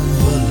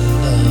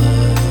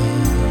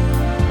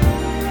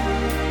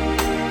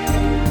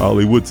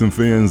 Holly Woodson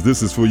fans,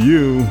 this is for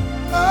you.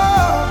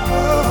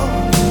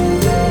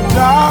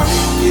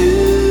 Darling, you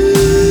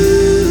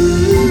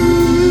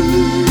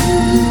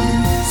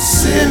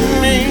send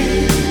me.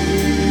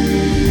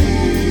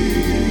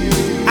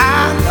 I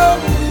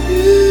love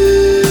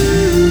you.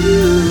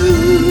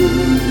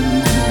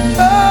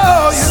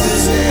 Oh, you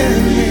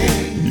send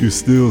me. You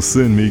still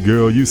send me,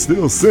 girl. You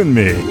still send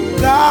me.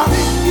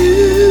 Darling,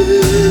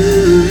 you.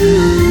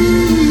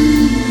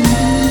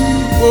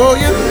 Oh,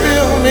 you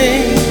feel me.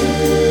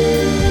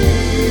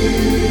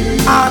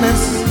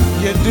 Honest,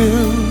 you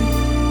do.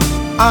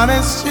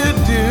 Honest, you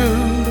do.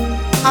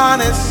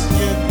 Honest,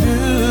 you do.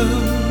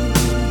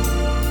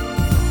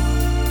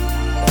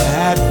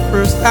 At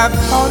first I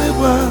thought it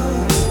was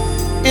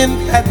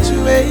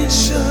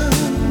infatuation,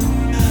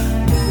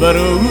 but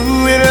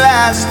ooh, it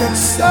lasted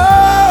so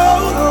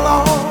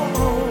long.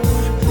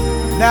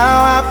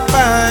 Now I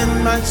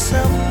find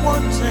myself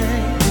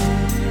wanting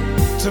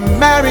to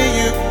marry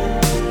you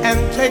and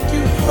take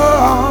you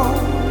home.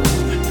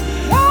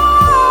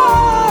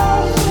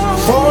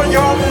 For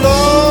your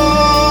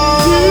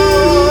love,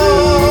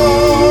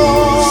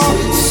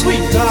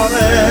 sweet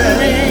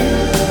darling.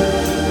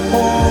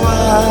 Oh, I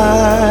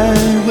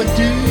would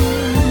do,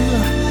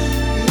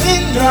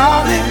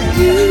 darling,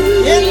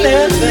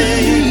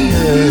 anything.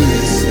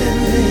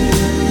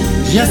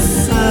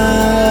 Yes, I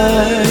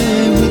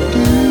would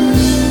do.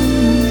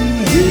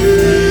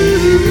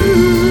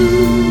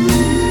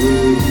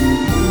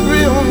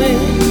 Real me,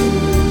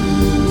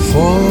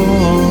 for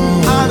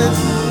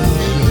honest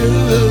you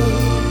do.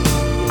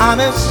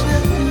 Honest you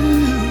do.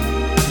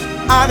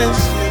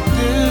 Honest you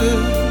do.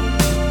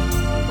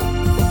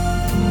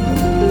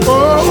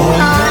 Oh,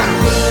 I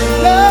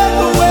love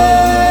the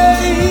way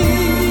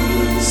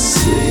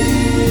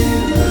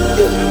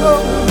you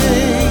hold me.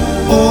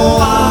 Oh,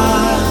 I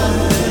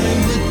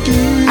would do.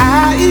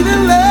 I even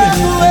love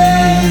the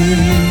way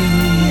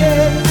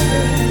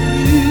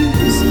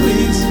you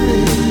sweet,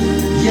 sweet.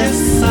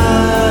 Yes, I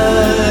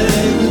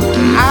would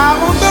do. I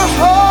want the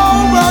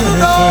whole world to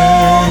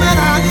know that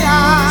I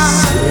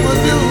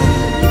would do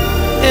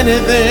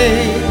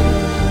anything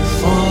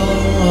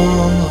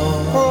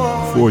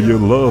for For your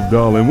love,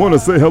 darling. Want to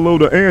say hello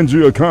to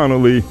Andrea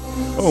Connolly.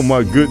 Oh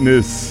my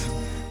goodness.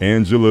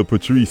 Angela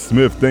Patrice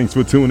Smith, thanks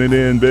for tuning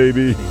in,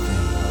 baby.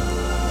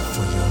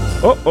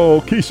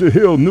 Uh-oh, Keisha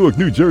Hill, Newark,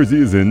 New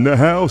Jersey is in the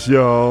house,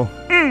 y'all.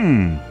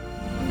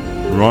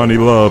 Ronnie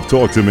Love,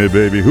 talk to me,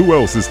 baby. Who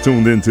else is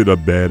tuned into the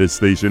baddest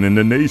station in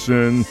the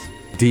nation?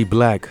 D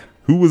Black.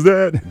 Who was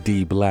that?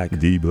 D Black.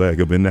 D Black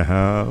up in the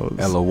house.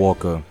 Ella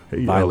Walker,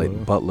 Hey, Violet Ella.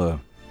 Butler,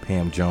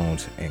 Pam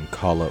Jones, and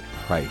Carla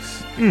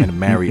Price. And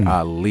Mary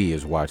Ali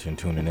is watching,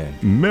 tuning in.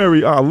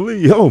 Mary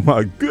Ali, oh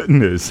my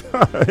goodness.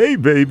 Hey,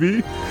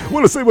 baby.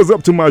 Want to say what's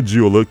up to my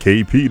jeweler,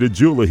 KP the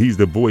jeweler. He's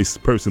the voice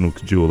personal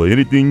jeweler.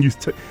 Anything you,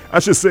 I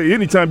should say,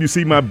 anytime you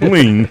see my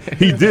bling,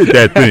 he did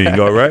that thing,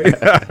 all right?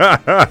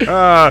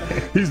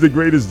 He's the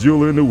greatest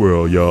jeweler in the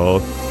world,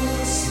 y'all.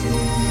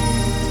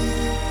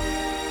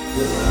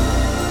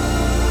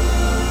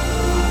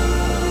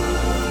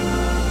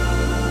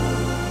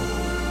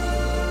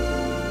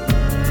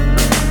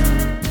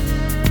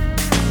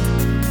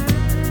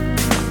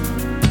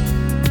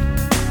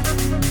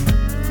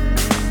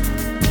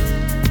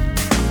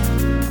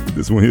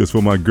 This one here is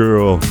for my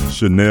girl,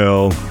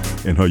 Chanel,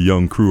 and her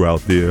young crew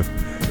out there.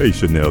 Hey,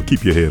 Chanel,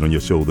 keep your head on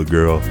your shoulder,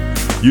 girl.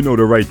 You know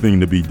the right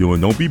thing to be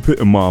doing. Don't be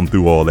putting mom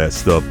through all that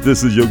stuff.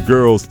 This is your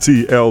girls,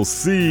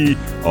 TLC.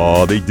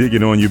 Oh, they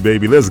digging on you,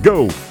 baby. Let's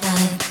go.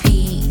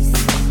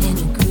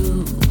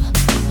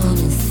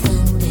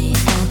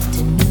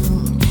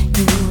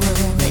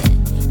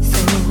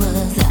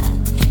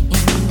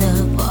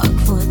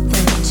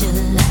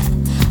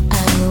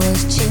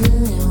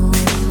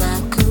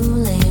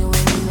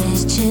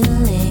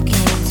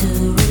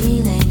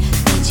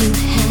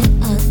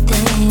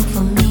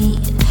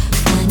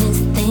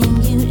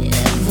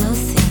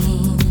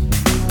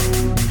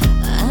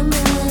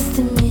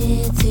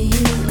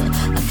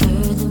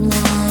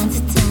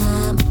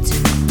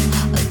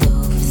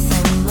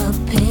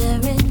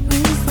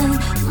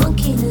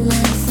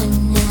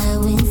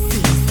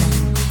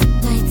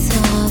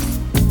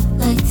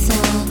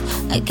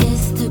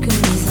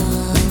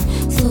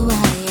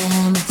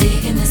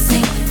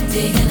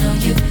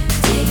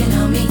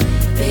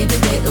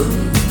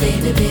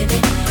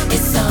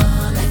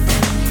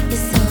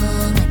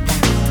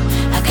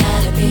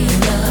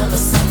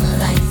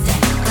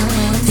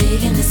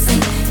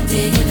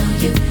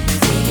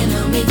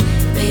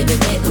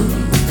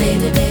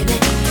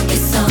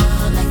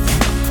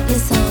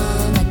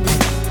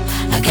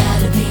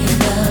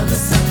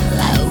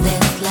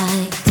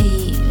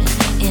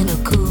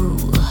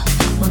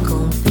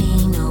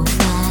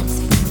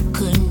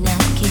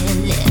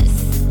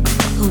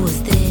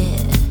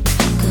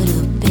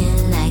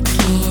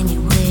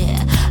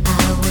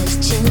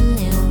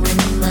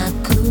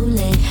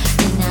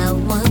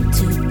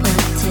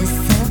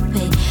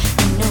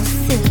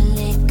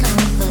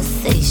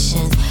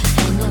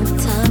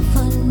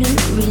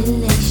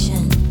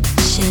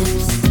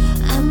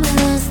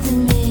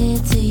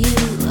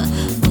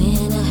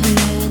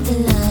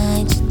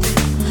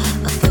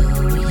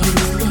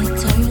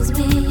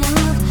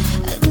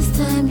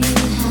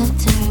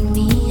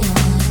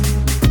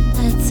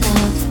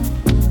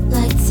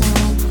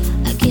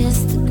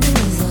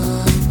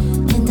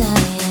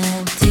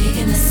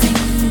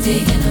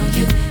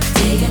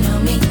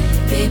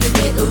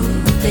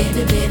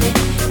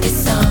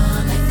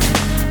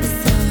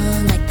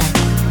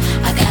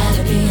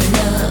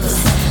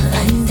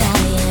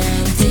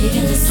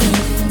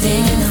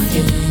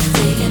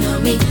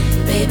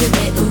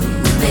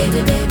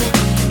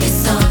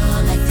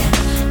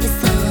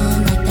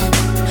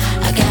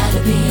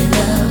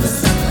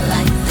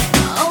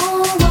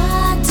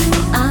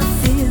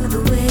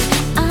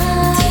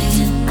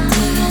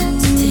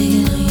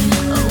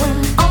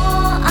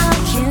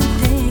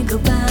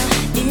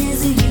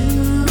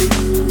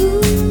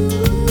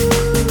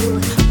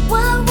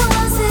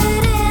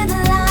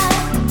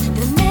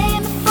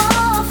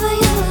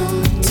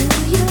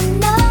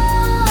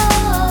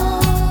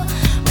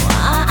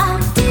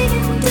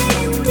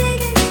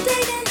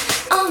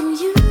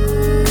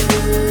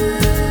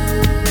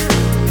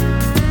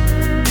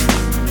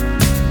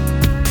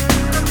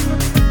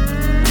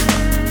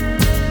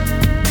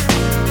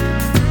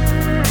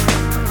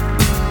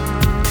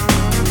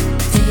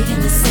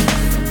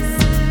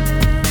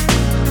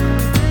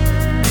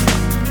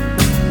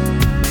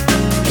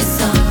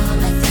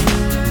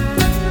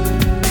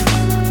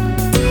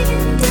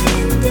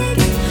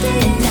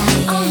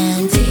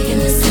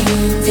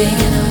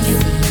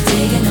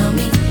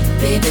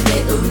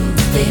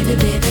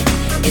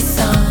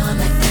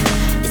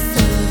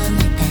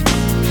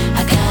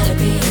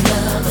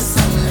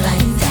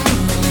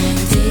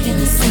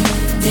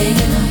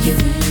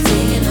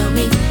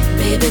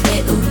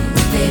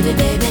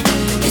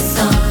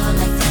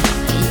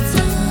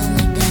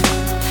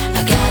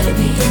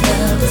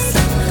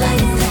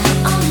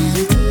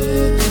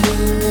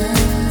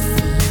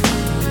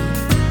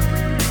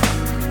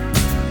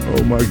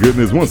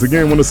 Goodness, once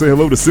again, want to say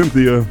hello to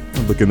Cynthia.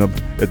 I'm looking up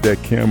at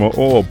that camera,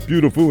 all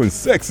beautiful and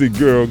sexy,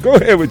 girl. Go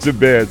ahead with your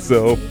bad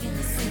self.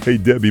 Hey,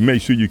 Debbie,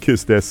 make sure you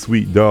kiss that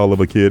sweet doll of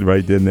a kid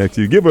right there next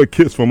to you. Give her a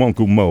kiss from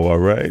Uncle Mo, all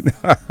right?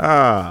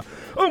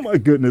 Oh, my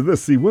goodness.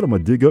 Let's see. What am I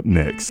going to dig up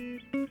next?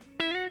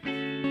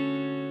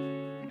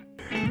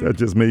 That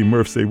just made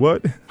Murph say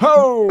what?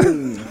 Ho!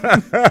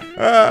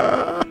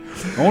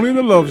 Only in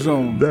the Love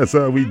Zone. That's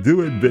how we do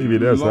it, baby.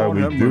 That's Lord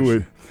how we do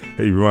it.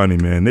 Hey, Ronnie,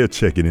 man, they're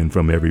checking in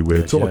from everywhere.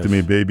 Yes, Talk to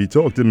me, baby.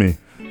 Talk to me.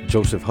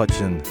 Joseph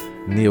Hutchin,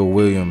 Neil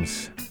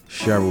Williams,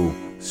 Cheryl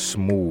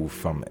Smooth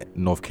from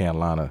North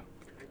Carolina.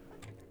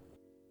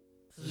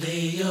 Lay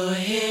your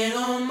head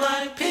on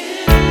my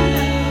pillow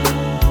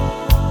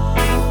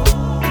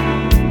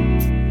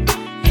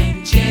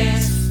and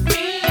just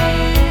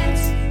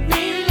relax,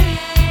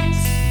 relax,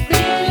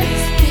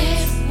 relax.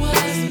 This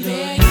was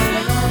made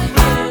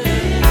for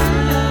you.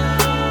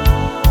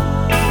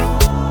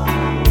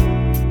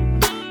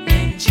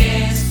 And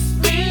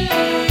just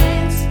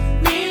relax,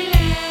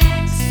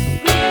 relax,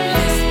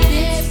 relax.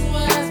 This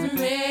was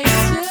made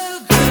to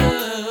go.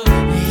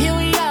 Here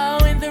we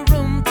are in the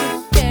room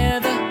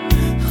together,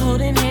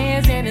 holding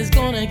hands, and it's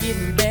gonna get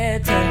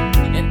better.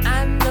 And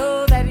I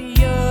know that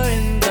you're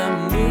in the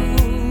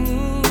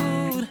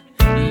mood,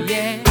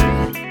 yeah.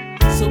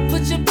 So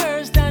put your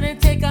purse down and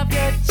take off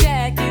your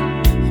jacket.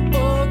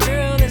 Oh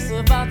girl, it's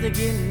about to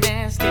get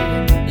nasty,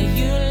 and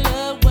you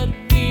love what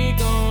we're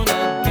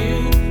gonna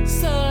do.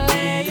 So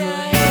lay your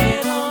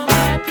head on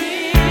my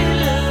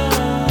pillow,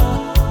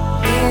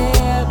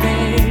 yeah,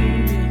 baby,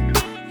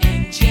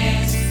 and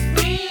just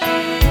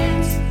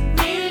relax,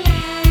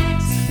 relax,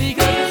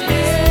 because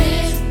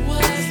this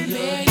was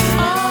made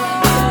for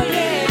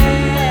you.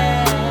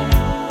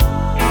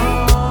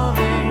 Oh,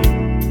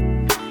 baby,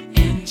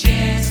 and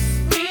just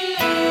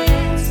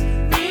relax,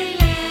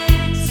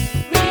 relax,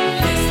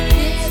 relax.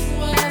 This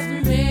was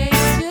made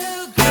to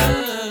go.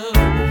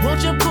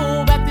 Won't you pull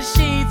back the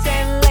sheets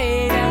and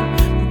lay down?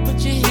 Put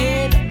your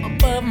head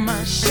above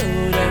my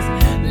shoulders.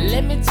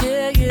 Let me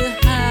tell you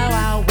how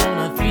I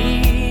wanna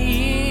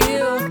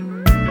feel.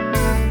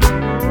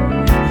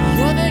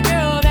 You're the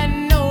girl that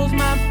knows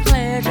my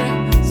pleasure.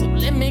 So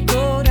let me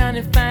go down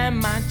and find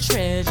my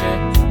treasure.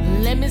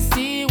 Let me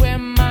see where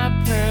my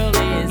pearl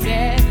is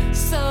at.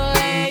 So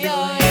lay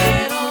your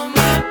head on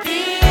my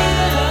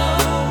pillow,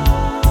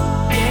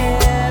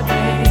 yeah,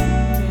 baby,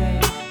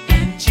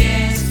 and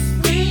just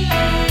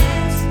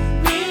relax,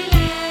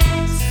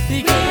 relax,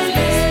 because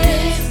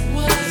this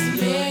was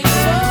made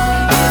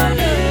for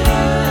you.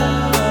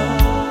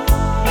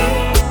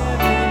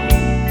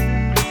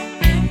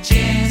 And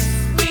just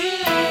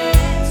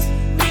relax,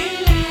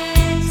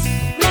 relax,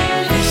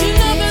 relax. You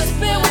know this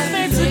bed was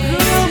made to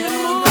groove and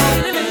move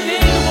and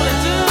anything you wanna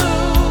do,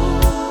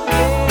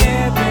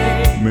 yeah,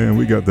 baby. Man,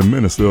 we got the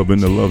minister up in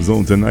the Love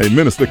Zone tonight.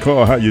 Minister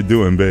Carr, how you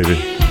doing, baby?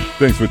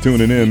 Thanks for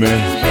tuning in, man.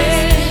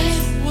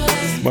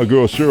 My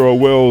girl Cheryl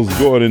Wells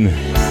Gordon.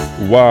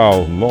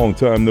 Wow, long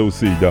time no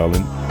see,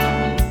 darling.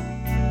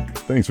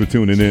 Thanks for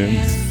tuning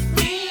in.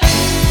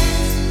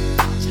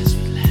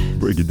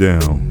 Break it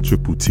down.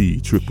 Triple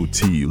T,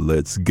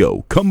 let's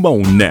go. Come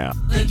on now.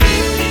 They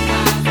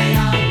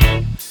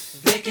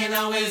can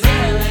always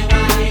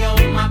lay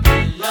on my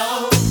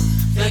pillow.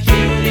 The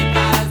cutie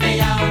pies, they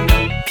all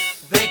know.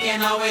 They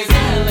can always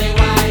lay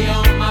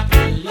on my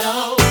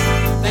pillow.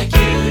 The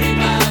cutie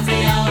pies,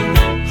 they all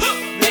know.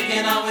 They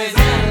can always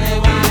lay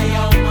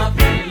on my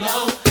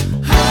pillow.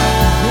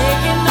 They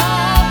can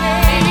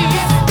always,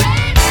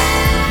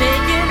 they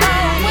can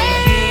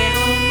always,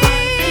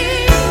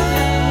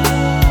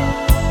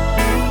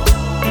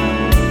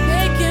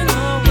 they can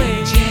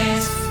always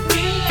just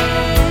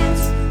relax,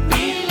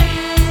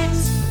 relax,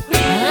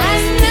 relax. I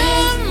know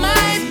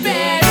my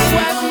bed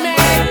was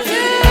made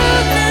to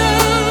do,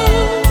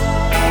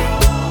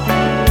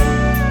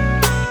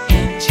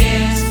 and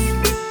just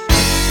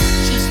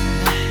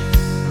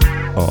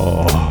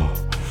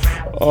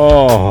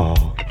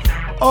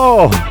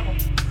Oh,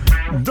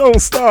 don't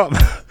stop.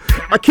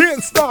 I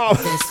can't stop.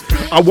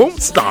 I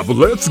won't stop.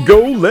 Let's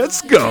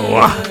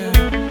go.